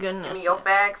my Give goodness. me your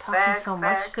facts, Talking facts, so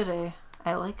facts. much today.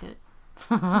 I like it.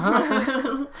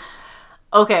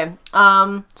 Okay,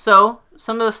 so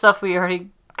some of the stuff we already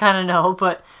kind of know,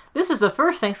 but this is the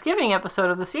first Thanksgiving episode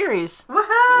of the series. Woohoo!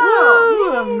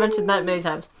 Woo! I've mentioned that many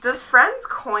times. Does Friends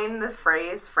coin the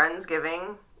phrase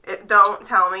Friendsgiving? Don't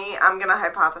tell me. I'm gonna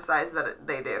hypothesize that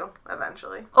they do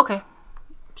eventually. Okay,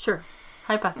 sure.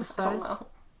 Oh, Hypothesize. no.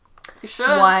 You should.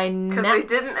 Why Because not? they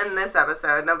didn't in this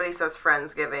episode. Nobody says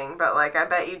Friendsgiving, but like I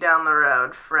bet you down the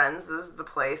road, Friends is the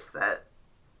place that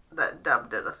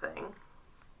dubbed it a thing.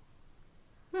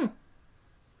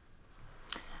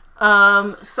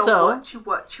 So what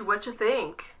you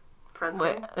think? Wait,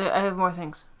 Friendsgiving? I have more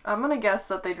things. I'm gonna guess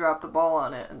that they dropped the ball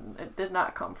on it, and it did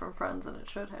not come from Friends, and it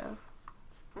should have.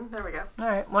 There we go. All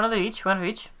right, one of each.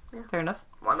 Yeah. Fair enough.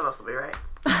 One of us will be right.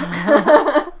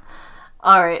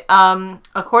 All right.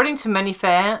 According to many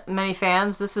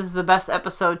fans, this is the best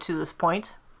episode to this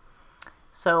point.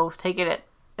 So take it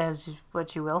as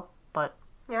what you will. But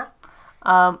Yeah.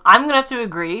 I'm gonna have to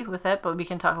agree with that, but we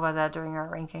can talk about that during our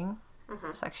ranking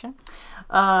section.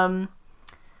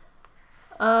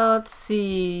 Let's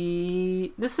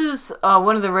see. This is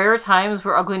one of the rare times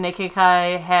where Ugly Naked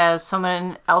Guy has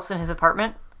someone else in his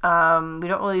apartment. We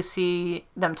don't really see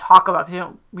them talk about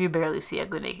because we barely see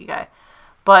Ugly Naked Guy,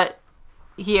 but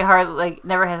he hardly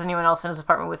never has anyone else in his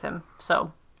apartment with him.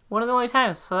 So one of the only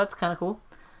times. So that's kind of cool.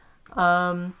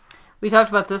 We talked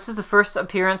about this is the first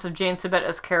appearance of Jane Sibbett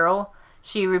as Carol.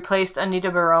 She replaced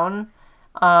Anita Barone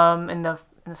in the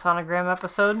sonogram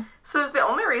episode. So is the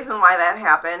only reason why that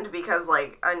happened because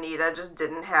like Anita just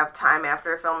didn't have time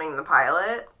after filming the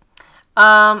pilot?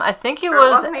 I think it Or it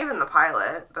was wasn't even the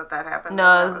pilot that happened.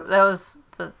 no, that was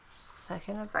the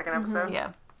second episode. second episode.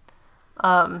 Yeah.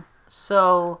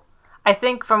 So I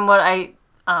think from what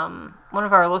one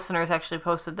of our listeners actually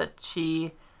posted that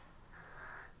she,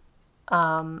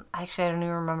 actually I don't even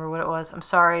remember what it was. I'm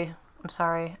sorry. I'm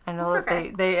sorry. I know It's that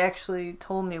okay. they actually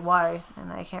told me why,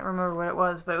 and I can't remember what it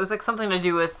was, but it was like something to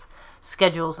do with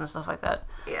schedules and stuff like that.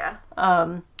 Yeah.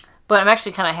 But I'm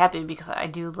actually kind of happy because I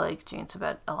do like Jane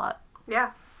Sabet a lot.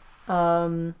 Yeah.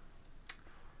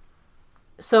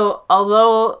 So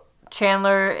although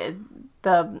Chandler,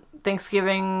 the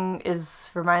Thanksgiving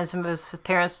reminds him of his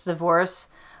parents' divorce,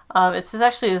 it's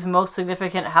actually his most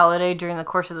significant holiday during the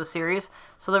course of the series.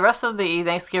 So the rest of the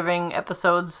Thanksgiving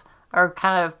episodes are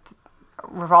kind of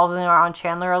revolving around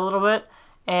Chandler a little bit,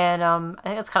 and I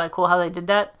think it's kind of cool how they did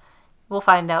that. We'll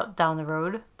find out down the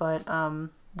road, but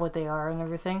what they are and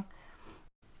everything.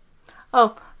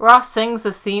 Oh, Ross sings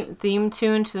the theme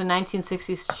tune to the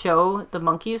 1960s show The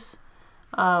Monkees,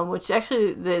 which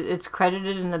actually it's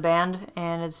credited in the band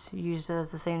and it's used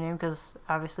as the same name because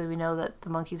obviously we know that the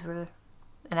Monkees were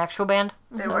an actual band.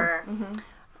 They were.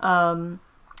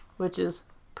 Which is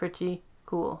pretty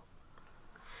cool.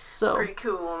 So Pretty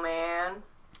cool, man.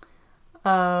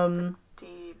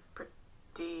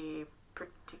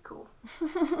 Pretty cool.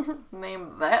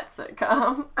 Name that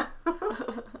sitcom.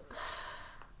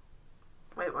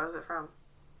 Wait, what is it from?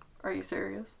 Are you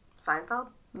serious? Seinfeld?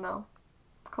 No.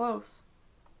 Close.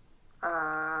 No,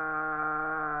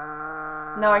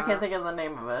 No, I can't think of the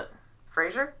name of it.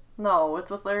 Frasier? No, it's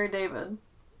with Larry David.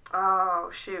 Oh,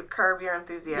 shoot. Curb Your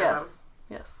Enthusiasm.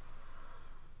 Yes.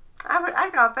 I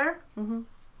got there. Mm-hmm.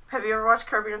 Have you ever watched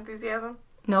Curb Your Enthusiasm?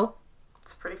 no.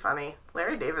 It's pretty funny.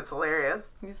 Larry David's hilarious.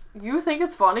 You think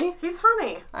it's funny? He's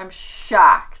funny. I'm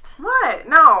shocked. What?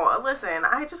 No, listen.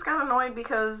 I just got annoyed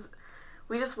because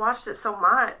we just watched it so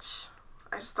much.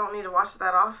 I just don't need to watch it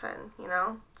that often, you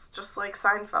know? It's just like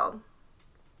Seinfeld.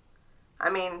 I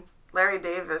mean, Larry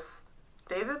David?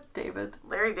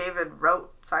 Larry David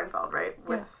wrote Seinfeld, right?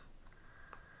 With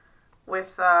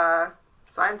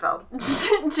Seinfeld.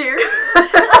 Jerry.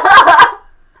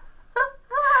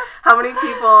 How many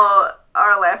people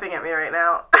are laughing at me right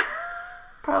now?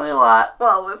 Probably a lot.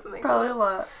 While listening. Probably a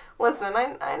lot. Listen,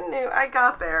 I knew, I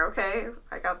got there, okay?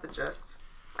 I got the gist.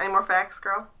 Any more facts,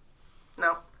 girl?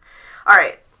 No.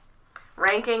 Alright.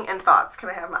 Ranking and thoughts. Can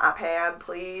I have my iPad,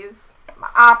 please? My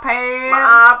iPad.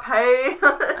 My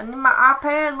iPad. I need my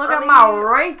iPad. Look I at my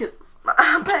need- rankings. My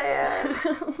iPad.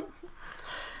 Okay.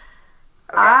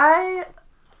 I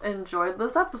enjoyed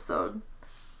this episode.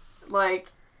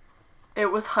 Like, it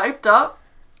was hyped up.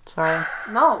 Sorry.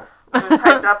 No. It was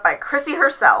hyped up by Chrissy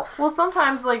herself. Well,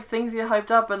 sometimes, like, things get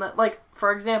hyped up and, like,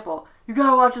 for example, you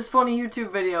gotta watch this funny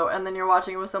YouTube video and then you're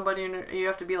watching it with somebody and you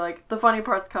have to be like, the funny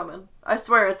part's coming. I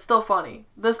swear, it's still funny.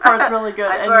 This part's really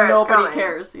good I and swear it's nobody coming.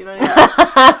 cares. You know what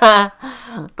I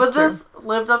mean? But this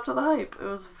lived up to the hype. It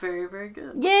was very, very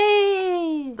good.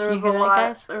 Yay! There Did was you a hear that, lot.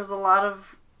 guys? There was a lot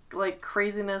of like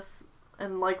craziness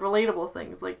and like relatable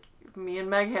things. Like me and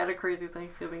Meg had a crazy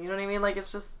Thanksgiving. You know what I mean? Like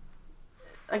it's just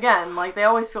again like they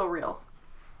always feel real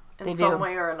in They some do.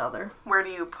 way or another. Where do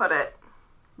you put it?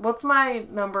 What's my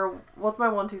number? What's my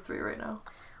 1, 2, 3 right now?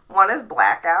 1 is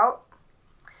Blackout.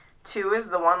 2 is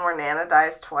the one where Nana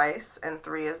dies twice. And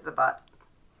 3 is the butt.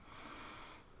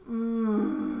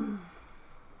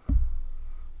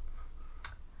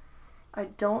 I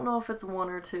don't know if it's 1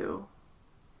 or 2.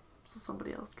 So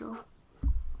somebody else go.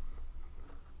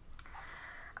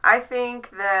 I think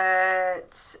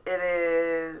that it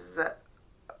is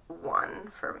 1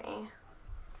 for me.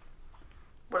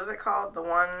 What is it called? The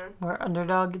one... Where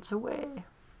underdog gets away.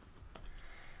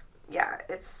 Yeah,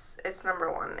 it's number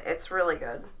 1. It's really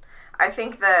good. I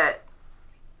think that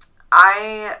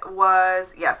it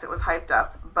was hyped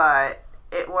up, but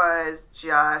it was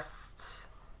just,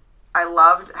 I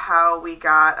loved how we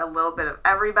got a little bit of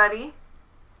everybody.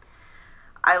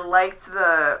 I liked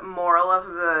the moral of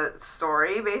the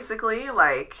story, basically,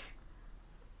 like,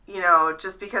 you know,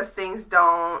 just because things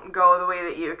don't go the way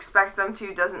that you expect them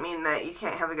to doesn't mean that you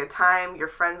can't have a good time. Your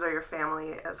friends are your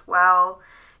family as well.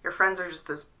 Your friends are just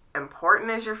as important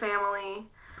as your family.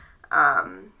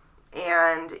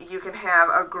 And you can have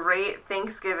a great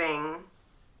Thanksgiving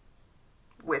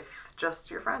with just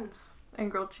your friends. And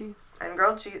grilled cheese. And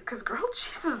grilled cheese, because grilled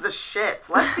cheese is the shits,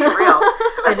 let's be real.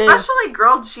 It is. Especially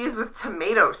grilled cheese with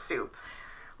tomato soup.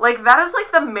 Like, that is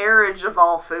like the marriage of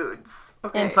all foods.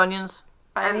 Okay. And Funyuns.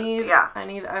 I need yeah. I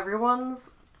need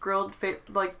everyone's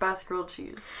best grilled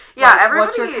cheese. Yeah, Like, everybody...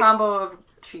 What's your combo of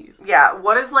cheese? Yeah,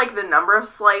 what is, like, the number of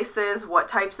slices? What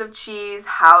types of cheese?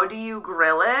 How do you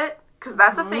grill it? Because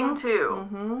that's a thing, too.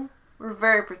 Mm-hmm. We're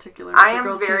very particular. With I the am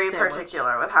grilled very cheese sandwich.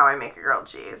 particular with how I make a grilled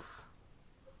cheese.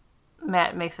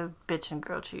 Matt makes a bitch in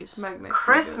grilled cheese. Meg makes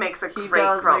Chris it good. makes a He great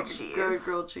does grilled make cheese. Good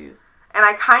grilled cheese. And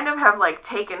I kind of have, like,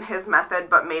 taken his method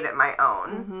but made it my own.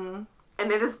 Mm-hmm.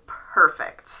 And it is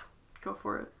perfect. Go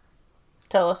for it.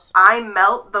 Tell us. I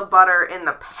melt the butter in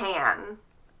the pan,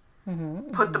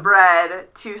 put the bread,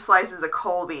 2 slices of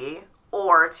Colby,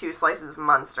 or 2 slices of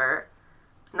Munster,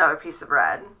 another piece of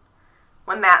bread.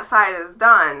 When that side is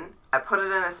done, I put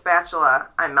it in a spatula,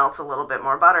 I melt a little bit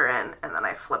more butter in, and then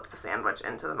I flip the sandwich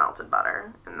into the melted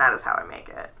butter. And that is how I make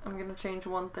it. I'm gonna change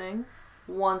one thing.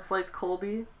 1 slice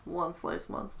Colby, 1 slice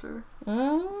Munster.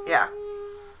 Yeah.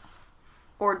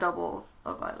 Or double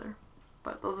of either.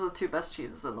 But those are the 2 best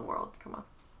cheeses in the world. Come on.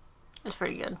 It's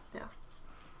pretty good. Yeah.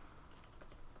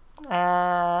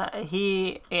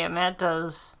 Matt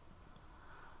does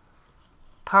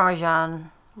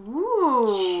Parmesan,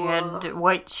 Ooh.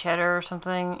 white cheddar or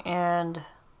something, and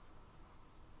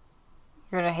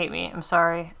you're gonna hate me. I'm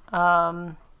sorry. I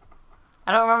don't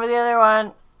remember the other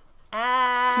one.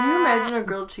 Can you imagine a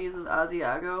grilled cheese with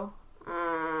Asiago?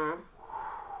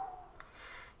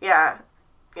 Yeah.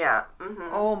 Yeah.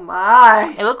 Mm-hmm. Oh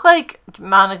my. It looked like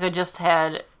Monica just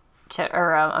had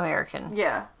American.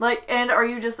 Yeah. Like, and are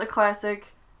you just a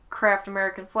classic Kraft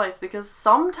American slice? Because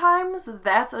sometimes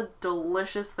that's a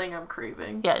delicious thing I'm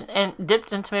craving. Yeah, and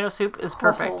dipped in tomato soup is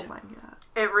perfect. Oh my god.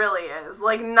 It really is.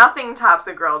 Like, nothing tops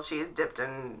a grilled cheese dipped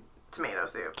in tomato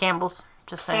soup. Campbell's,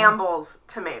 just saying. Campbell's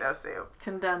tomato soup.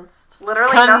 Condensed.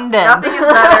 Literally, Condensed. nothing is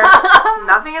better.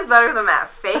 Nothing is better than that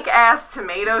fake ass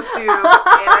tomato soup in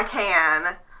a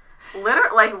can.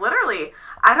 Literally,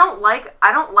 I don't like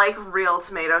real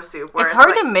tomato soup. Where It's hard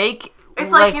like, to make. It's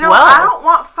like, well. I don't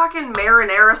want fucking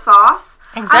marinara sauce.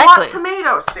 Exactly. I want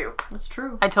tomato soup. That's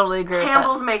true. I totally agree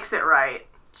Campbell's with makes it right.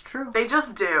 It's true. They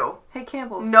just do. Hey,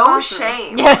 Campbell's. No sponsor us.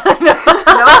 shame. that. Yeah.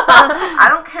 No, I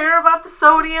don't care about the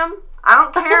sodium. I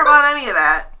don't care about any of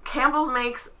that. Campbell's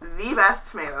makes the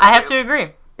best tomato soup. I have to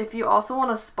agree. If you also want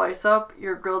to spice up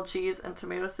your grilled cheese and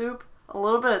tomato soup, a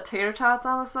little bit of tater tots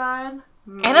on the side.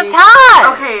 And a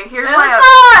tie! Okay, here's And my a tie!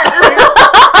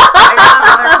 I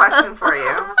got another question for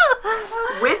you.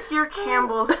 With your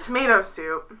Campbell's tomato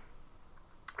soup,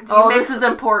 This is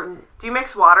important. do you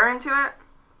mix water into it?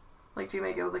 Like, do you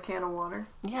make it with a can of water?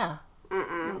 Yeah.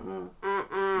 Mm-mm.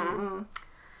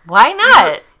 Why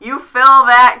not? You fill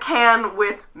that can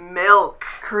with milk.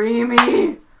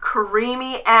 Creamy.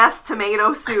 Creamy ass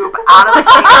tomato soup out of the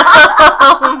can.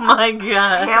 Oh my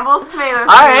god. Campbell's tomato soup.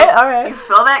 Alright. You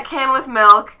fill that can with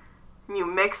milk, and you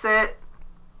mix it.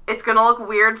 It's gonna look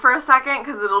weird for a second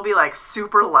because it'll be like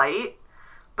super light,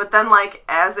 but then like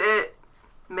as it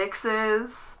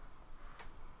mixes,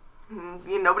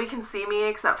 nobody can see me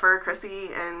except for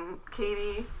Chrissy and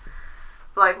Katie.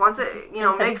 But like once it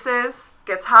mixes,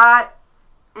 gets hot,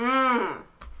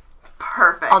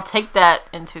 perfect. I'll take that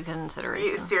into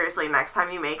consideration. Seriously, next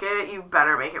time you make it, you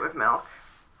better make it with milk.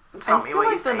 And tell I me feel what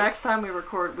like you the think. next time we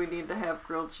record, we need to have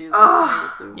grilled cheese and tomato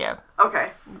soup. Yeah.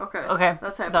 Okay. Okay.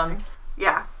 That's happening. Done.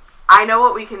 Yeah. I know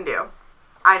what we can do.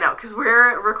 I know, because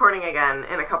we're recording again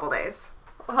in a couple days.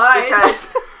 Hi. Because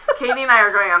Katie and I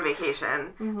are going on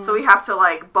vacation, so we have to,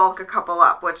 like, bulk a couple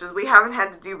up, which is we haven't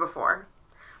had to do before.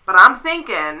 But I'm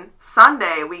thinking,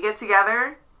 Sunday, we get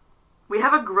together, we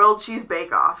have a grilled cheese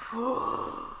bake-off.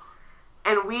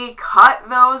 And we cut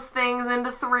those things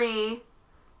into 3,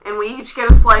 and we each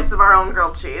get a slice of our own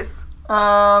grilled cheese.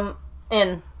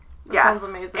 In. Yes. sounds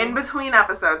amazing. In between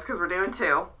episodes, because we're doing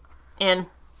 2. In.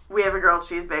 We have a grilled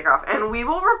cheese bake-off. And we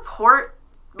will report,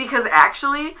 because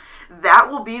actually, that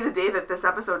will be the day that this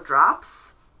episode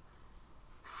drops.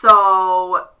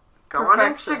 So, go on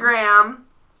Perfection. Instagram,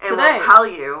 and Today. we'll tell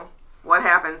you what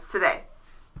happens today.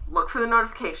 Look for the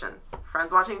notification.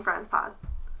 Friends Watching Friends Pod.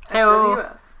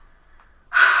 FWF.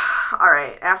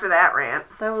 Alright, after that rant,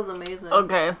 That was amazing.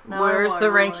 Okay. Now Where's I the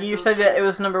wanna ranking? You go said that cheese. it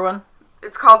was number 1?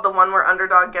 it's called The One Where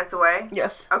Underdog Gets Away.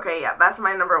 Yes. Okay, yeah, that's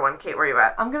my number 1. Kate, where you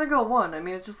at? I'm gonna go 1. I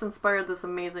mean, it just inspired this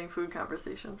amazing food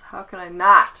conversations. How can I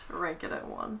not rank it at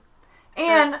 1?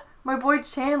 And my boy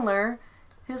Chandler,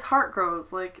 his heart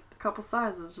grows like a couple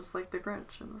sizes, just like the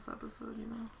Grinch in this episode.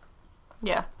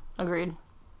 Yeah. Agreed.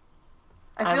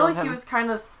 I feel love like he him. was kind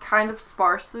of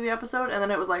sparse through the episode, and then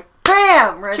it was like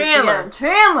BAM! Right Chandler. at the end.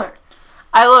 Chandler.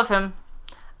 I love him.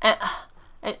 And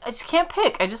I just can't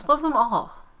pick. I just love them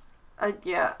all. I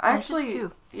just actually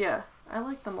do. yeah, I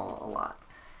like them all a lot,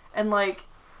 and like.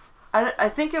 I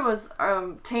think it was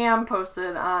Tam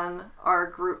posted on our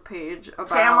group page about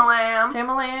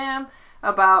Tamalam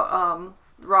about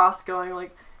Ross going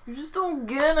like, you just don't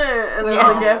get it, and there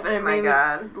was a gif, and it made me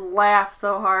laugh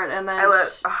so hard. And then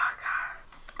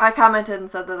I commented and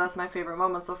said that that's my favorite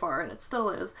moment so far, and it still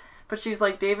is. But she's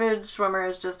like, David Schwimmer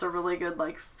is just a really good,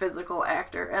 like, physical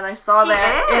actor. And I saw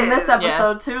that in this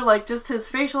episode, too. Like, just his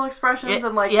facial expressions.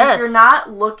 And, like, if you're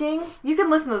not looking, you can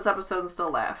listen to this episode and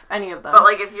still laugh. Any of them. But,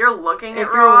 like, if you're looking at If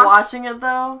Ross, you're watching it,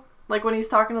 though, Like when he's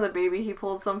talking to the baby, he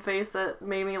pulled some face that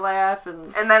made me laugh,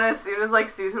 and then as soon as like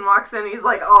Susan walks in, he's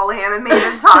like all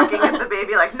animated, talking at the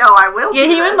baby, like, "No, I will." Yeah, do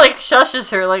he this. even like shushes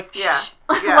her, like, Yeah. shh.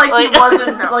 Yeah. like he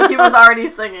wasn't, like he was already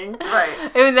singing. Right.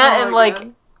 I mean that, Oh and my like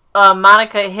God.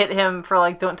 Monica hit him for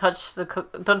like don't touch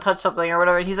something or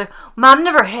whatever. And he's like, "Mom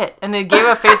never hit," and they gave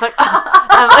a face like,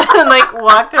 and like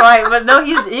walked away. But no,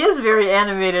 he is very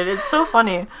animated. It's so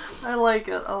funny. I like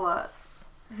it a lot.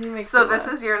 He makes So me this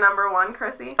laugh. is your number one,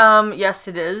 Chrissy? Yes,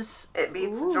 it is. It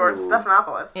beats Ooh. George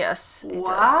Stephanopoulos. Yes, it does.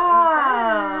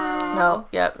 Wow. No,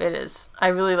 yep, it is. I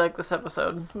really like this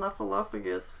episode.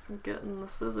 Snuffleupagus getting the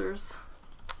scissors.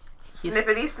 He's-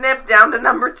 Snippity snip down to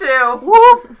number 2.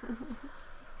 Whoop.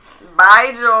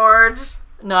 Bye, George.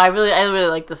 No, I really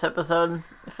like this episode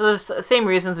for the same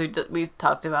reasons we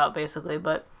talked about basically.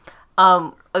 But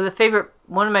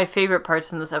one of my favorite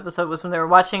parts in this episode was when they were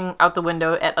watching out the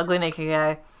window at Ugly Naked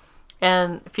Guy,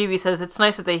 and Phoebe says it's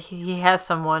nice that he has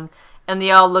someone, and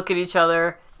they all look at each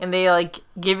other and they like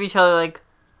give each other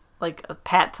like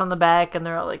pats on the back, and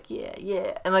they're all like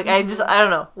yeah, and like I don't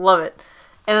know, love it.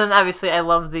 And then obviously I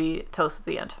love the toast at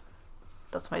the end.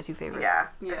 That's my two favorites. Yeah,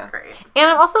 Yeah. it's great. And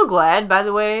I'm also glad, by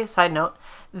the way, side note,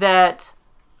 that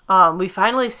we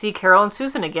finally see Carol and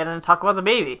Susan again and talk about the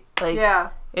baby. Like,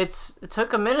 Yeah. it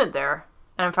took a minute there,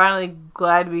 and I'm finally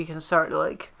glad we can start,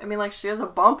 like, I mean, like, she has a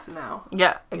bump now.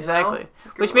 yeah, exactly.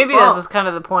 Give Which her a maybe that bump. was kind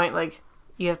of the point, like,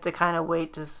 you have to kind of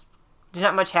wait to...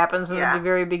 Not much happens in Yeah. the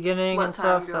very beginning Let and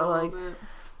time stuff, go so, a little like... bit.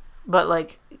 But,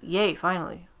 like, yay,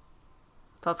 finally.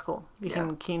 That's cool. You Yeah.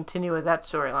 can continue with that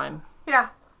storyline. Yeah.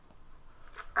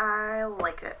 I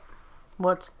like it.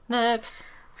 What's next?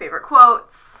 Favorite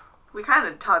quotes. We kind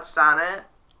of touched on it.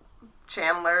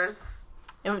 Chandler's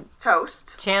And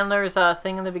toast. Chandler's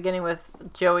thing in the beginning with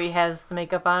Joey has the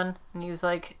makeup on, and he was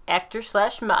like,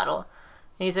 actor/model.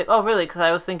 And he's like, oh, really? Because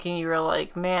I was thinking you were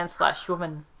like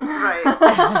man/woman. Right.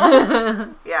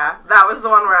 Yeah, that was the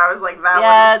one where I was like, that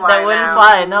Yeah, wouldn't fly that wouldn't now.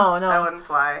 fly. No, no. That wouldn't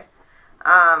fly.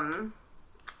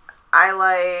 I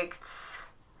liked...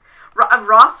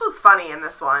 Ross was funny in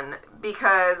this one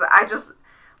because I just...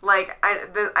 Like,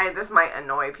 this might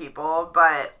annoy people,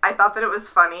 but I thought that it was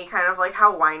funny kind of like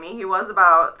how whiny he was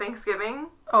about Thanksgiving.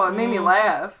 Oh, it made me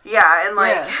laugh. Yeah, and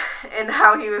like, Yeah. and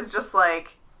how he was just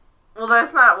like, well,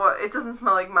 that's not what, it doesn't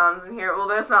smell like mom's in here. Well,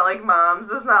 that's not like mom's.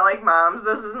 That's not like mom's.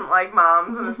 This isn't like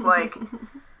mom's. And it's like,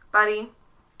 buddy,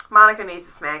 Monica needs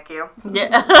to smack you.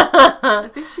 Yeah. I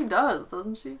think she does,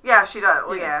 doesn't she? Yeah, she does.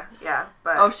 Well, Yeah. yeah.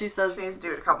 But Oh, she says she needs to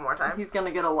do it a couple more times. he's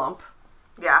gonna get a lump.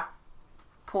 Yeah.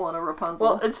 Pulling a Rapunzel.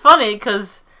 Well, it's funny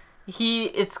because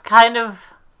it's kind of,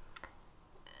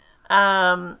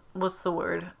 what's the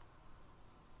word?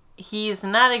 He's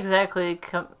not exactly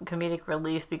comedic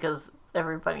relief because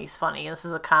everybody's funny. This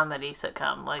is a comedy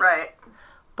sitcom, like, Right.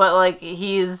 but like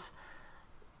he's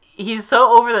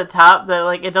so over the top that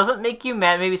like it doesn't make you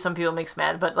mad. Maybe some people makes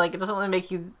mad, but like it doesn't really make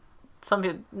you some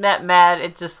people that mad.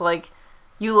 It just like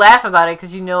you laugh about it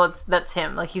because you know that's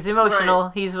him. Like he's emotional.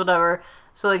 Right. He's whatever.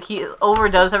 So like he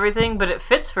overdoes everything, but it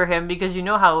fits for him because you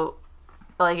know how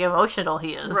like emotional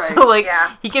he is. Right. So like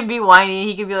Yeah. he can be whiny.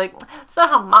 He can be like, "It's not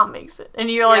how mom makes it," and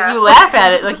you're like Yeah. you laugh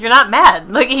at it. Like you're not mad.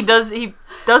 Like he does it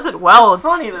well. it's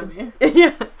funny to me.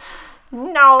 Yeah.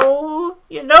 No,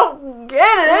 you don't get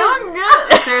it. I'm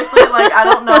good. Seriously, like, I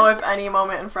don't know if any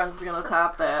moment in Friends is gonna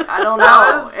top that. I don't That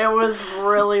know. was- It was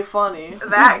really funny.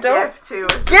 That Don't gift, too.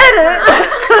 Was Get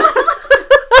it.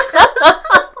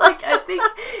 Like, I think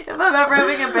if I'm ever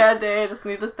having a bad day, I just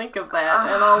need to think of that,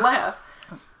 and I'll laugh.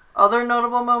 Other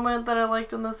notable moment that I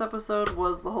liked in this episode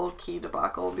was the whole key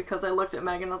debacle, because I looked at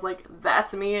Megan and I was like,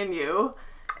 that's me and you.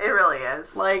 It really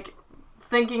is. Like,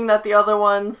 thinking that the other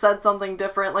one said something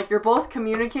different. Like, you're both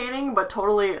communicating, but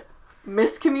totally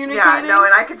miscommunicating. Yeah, no,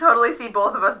 and I could totally see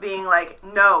both of us being like,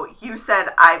 no, you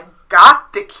said I've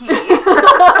got the key.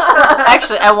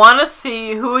 Actually, I want to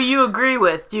see who you agree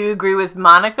with. Do you agree with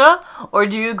Monica or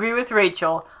do you agree with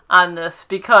Rachel on this?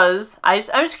 Because I'm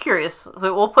just curious.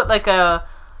 We'll put like a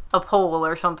poll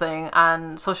or something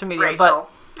on social media. Rachel.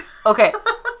 But okay,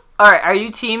 all right. Are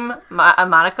you team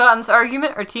Monica on this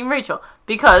argument or team Rachel?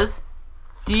 Because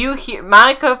do you hear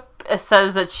Monica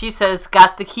says that she says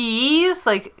got the keys,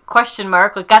 like question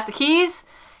mark, like got the keys,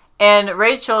 and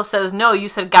Rachel says no, you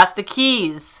said got the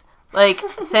keys, like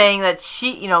saying that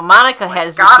she, Monica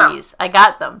has the got 'em. keys. I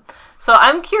got them. So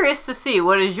I'm curious to see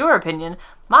what is your opinion.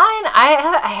 Mine,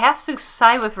 I have to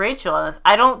side with Rachel on this.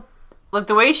 I don't like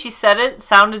the way she said it.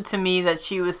 Sounded to me that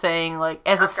she was saying like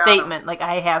as a I've got 'em. statement, like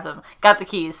I have them, got the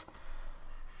keys.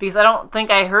 Because I don't think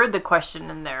I heard the question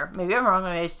in there. Maybe I'm wrong.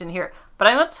 Maybe I just didn't hear it. But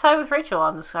I'm going to side with Rachel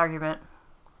on this argument.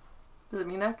 Is it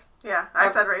me next? Yeah,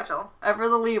 I said Rachel. Ever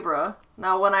the Libra.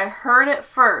 Now, when I heard it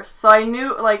first, so I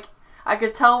knew, like, I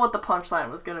could tell what the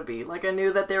punchline was going to be. Like, I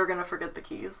knew that they were going to forget the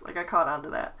keys. Like, I caught on to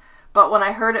that. But when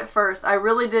I heard it first, I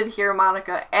really did hear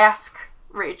Monica ask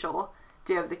Rachel,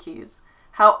 do you have the keys?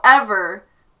 However,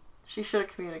 she should have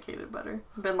communicated better.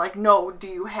 Been like, no, do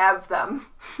you have them?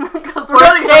 Because we're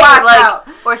going to get locked out.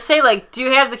 Or say, like, do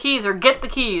you have the keys or get the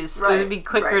keys? Right, It would be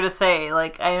quicker right. to say,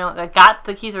 like, I got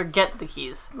the keys or get the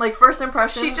keys. Like, first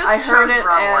impression, She just I heard chose it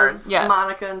wrong as words. Yeah.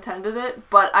 Monica intended it,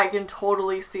 but I can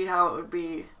totally see how it would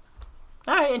be.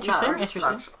 All right, interesting. No, interesting.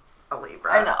 Such a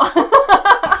Libra. I know.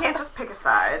 You can't just pick a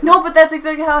side. No, but that's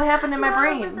exactly how it happened in my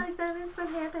brain. Like, that is what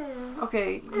happened.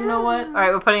 Okay, you know what? All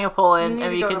right, we're putting a poll You in, need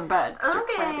and to we go to can bed. 'cause you're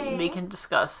Okay. crabby. we can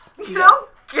discuss. You don't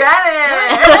get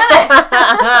it!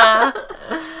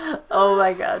 Oh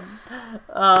my god.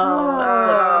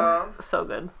 Oh, that's so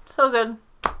good. So good.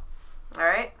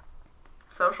 Alright.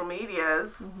 Social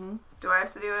medias. Mhm. Do I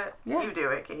have to do it? Yeah. You do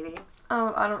it, Katie.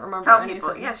 Oh, I don't remember Tell anything.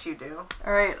 people. Yes, you do.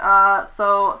 Alright,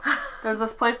 so there's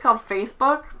this place called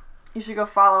Facebook. You should go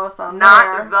follow us on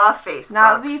Not there. the Facebook.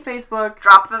 Not the Facebook.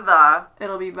 Drop the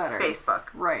It'll be better. Facebook.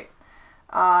 Right.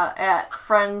 At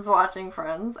Friends Watching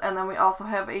Friends. And then we also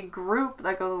have a group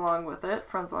that goes along with it.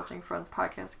 Friends Watching Friends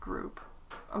podcast group.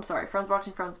 I'm sorry, Friends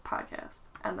Watching Friends podcast.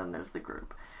 And then there's the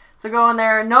group. So go in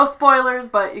there. No spoilers,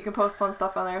 but you can post fun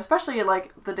stuff on there. Especially,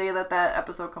 like, the day that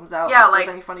episode comes out. Yeah, if like-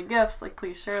 there's any funny gifts, like,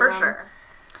 please share For them. sure.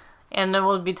 And then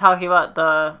we'll be talking about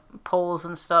the polls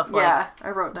and stuff. Like, Yeah, I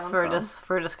wrote down for some.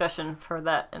 for a discussion for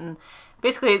that. And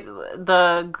basically,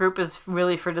 the group is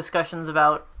really for discussions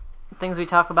about things we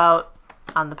talk about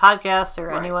on the podcast, or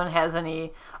Right. anyone has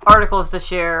any articles to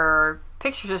share, or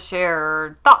pictures to share,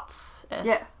 or thoughts.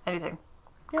 Yeah. Anything.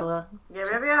 Yep. Go,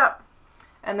 Yep.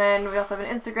 And then we also have an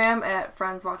Instagram at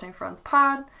Friends Watching Friends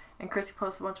Pod, and Chrissy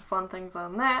posts a bunch of fun things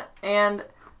on that. And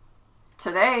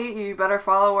today, you better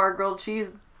follow our grilled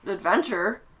cheese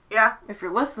adventure Yeah. if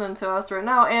you're listening to us right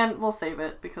now, and we'll save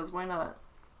it because why not?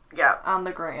 Yep. On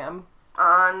the gram.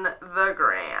 On the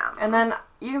gram. And then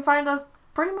you can find us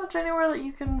pretty much anywhere that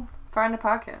you can find a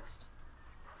podcast.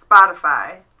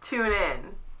 Spotify.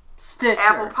 TuneIn. Stitcher.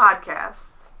 Apple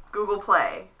Podcasts. Google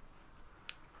Play.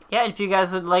 Yeah, if you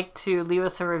guys would like to leave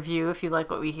us a review, if you like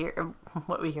what we hear,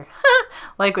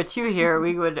 like what you hear,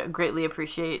 we would greatly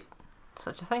appreciate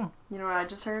such a thing. You know what I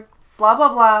just heard? Blah, blah,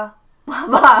 blah. Blah,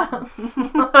 blah.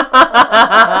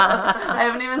 I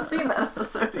haven't even seen that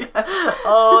episode yet.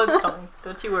 Oh, it's coming.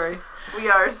 Don't you worry. We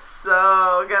are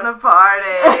so gonna party.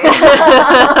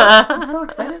 I'm so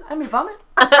excited. I may vomit.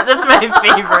 That's my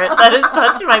favorite. That is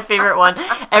such my favorite one.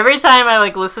 Every time I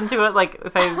listen to it, like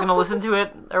if I'm gonna listen to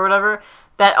it or whatever,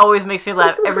 that always makes me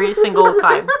laugh every single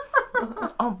time.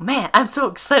 Oh man, I'm so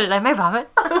excited. I may vomit.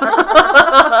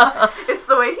 It's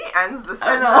the way he ends the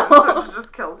I know. sentence, which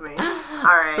just kills me.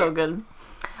 Alright. So good.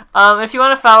 If you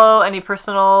want to follow any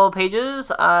personal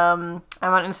pages, I'm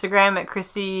on Instagram at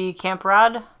Chrissy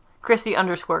Camprod.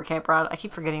 Chrissy_Camprod. I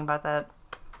keep forgetting about that.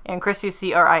 And Chrissy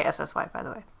CRISSY, by the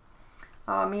way.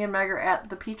 Me and Meg are at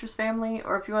the Peaches Family,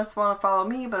 or if you just want to follow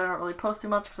me, but I don't really post too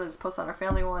much because I just post on our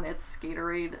family one, it's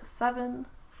Skaterade7.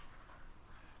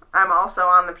 I'm also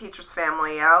on the Peaches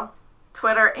Family, yo.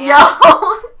 Twitter and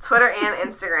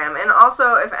Instagram. And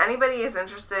also, if anybody is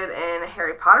interested in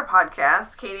Harry Potter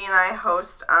podcasts, Katie and I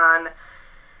host on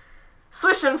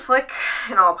Swish and Flick,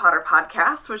 an all Potter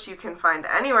podcast, which you can find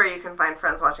anywhere you can find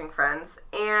Friends Watching Friends.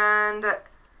 And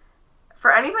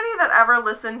for anybody that ever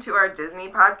listened to our Disney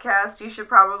podcast, you should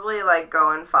probably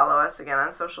go and follow us again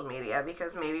on social media,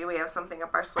 because maybe we have something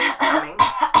up our sleeves coming.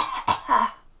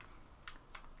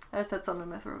 I just had something in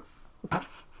my throat.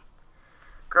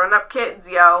 Grown up kids,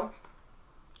 yo.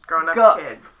 Grown up Guck.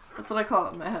 kids. That's what I call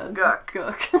it in my head. Guck.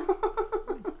 Gook.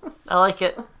 I like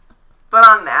it. But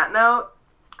on that note,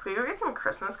 can we go get some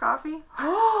Christmas coffee?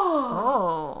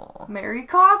 Oh. Mary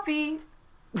Coffee.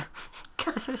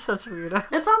 Gosh, you're such a weirdo.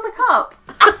 It's on the cup.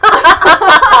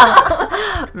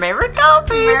 Merry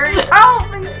coffee. Mary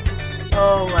Coffee.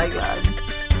 Oh my god.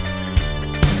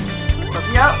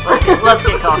 Yep. Let's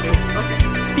get coffee. Okay.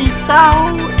 Peace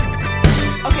out.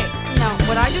 Okay, now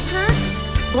what I just heard?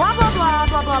 Blah blah blah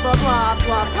blah blah blah blah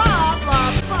blah blah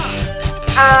blah blah.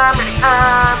 I'm ready,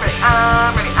 I'm ready,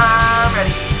 I'm ready, I'm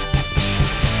ready.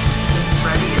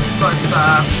 Ready as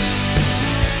SpongeBob.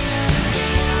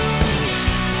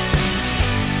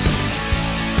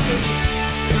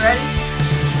 You ready?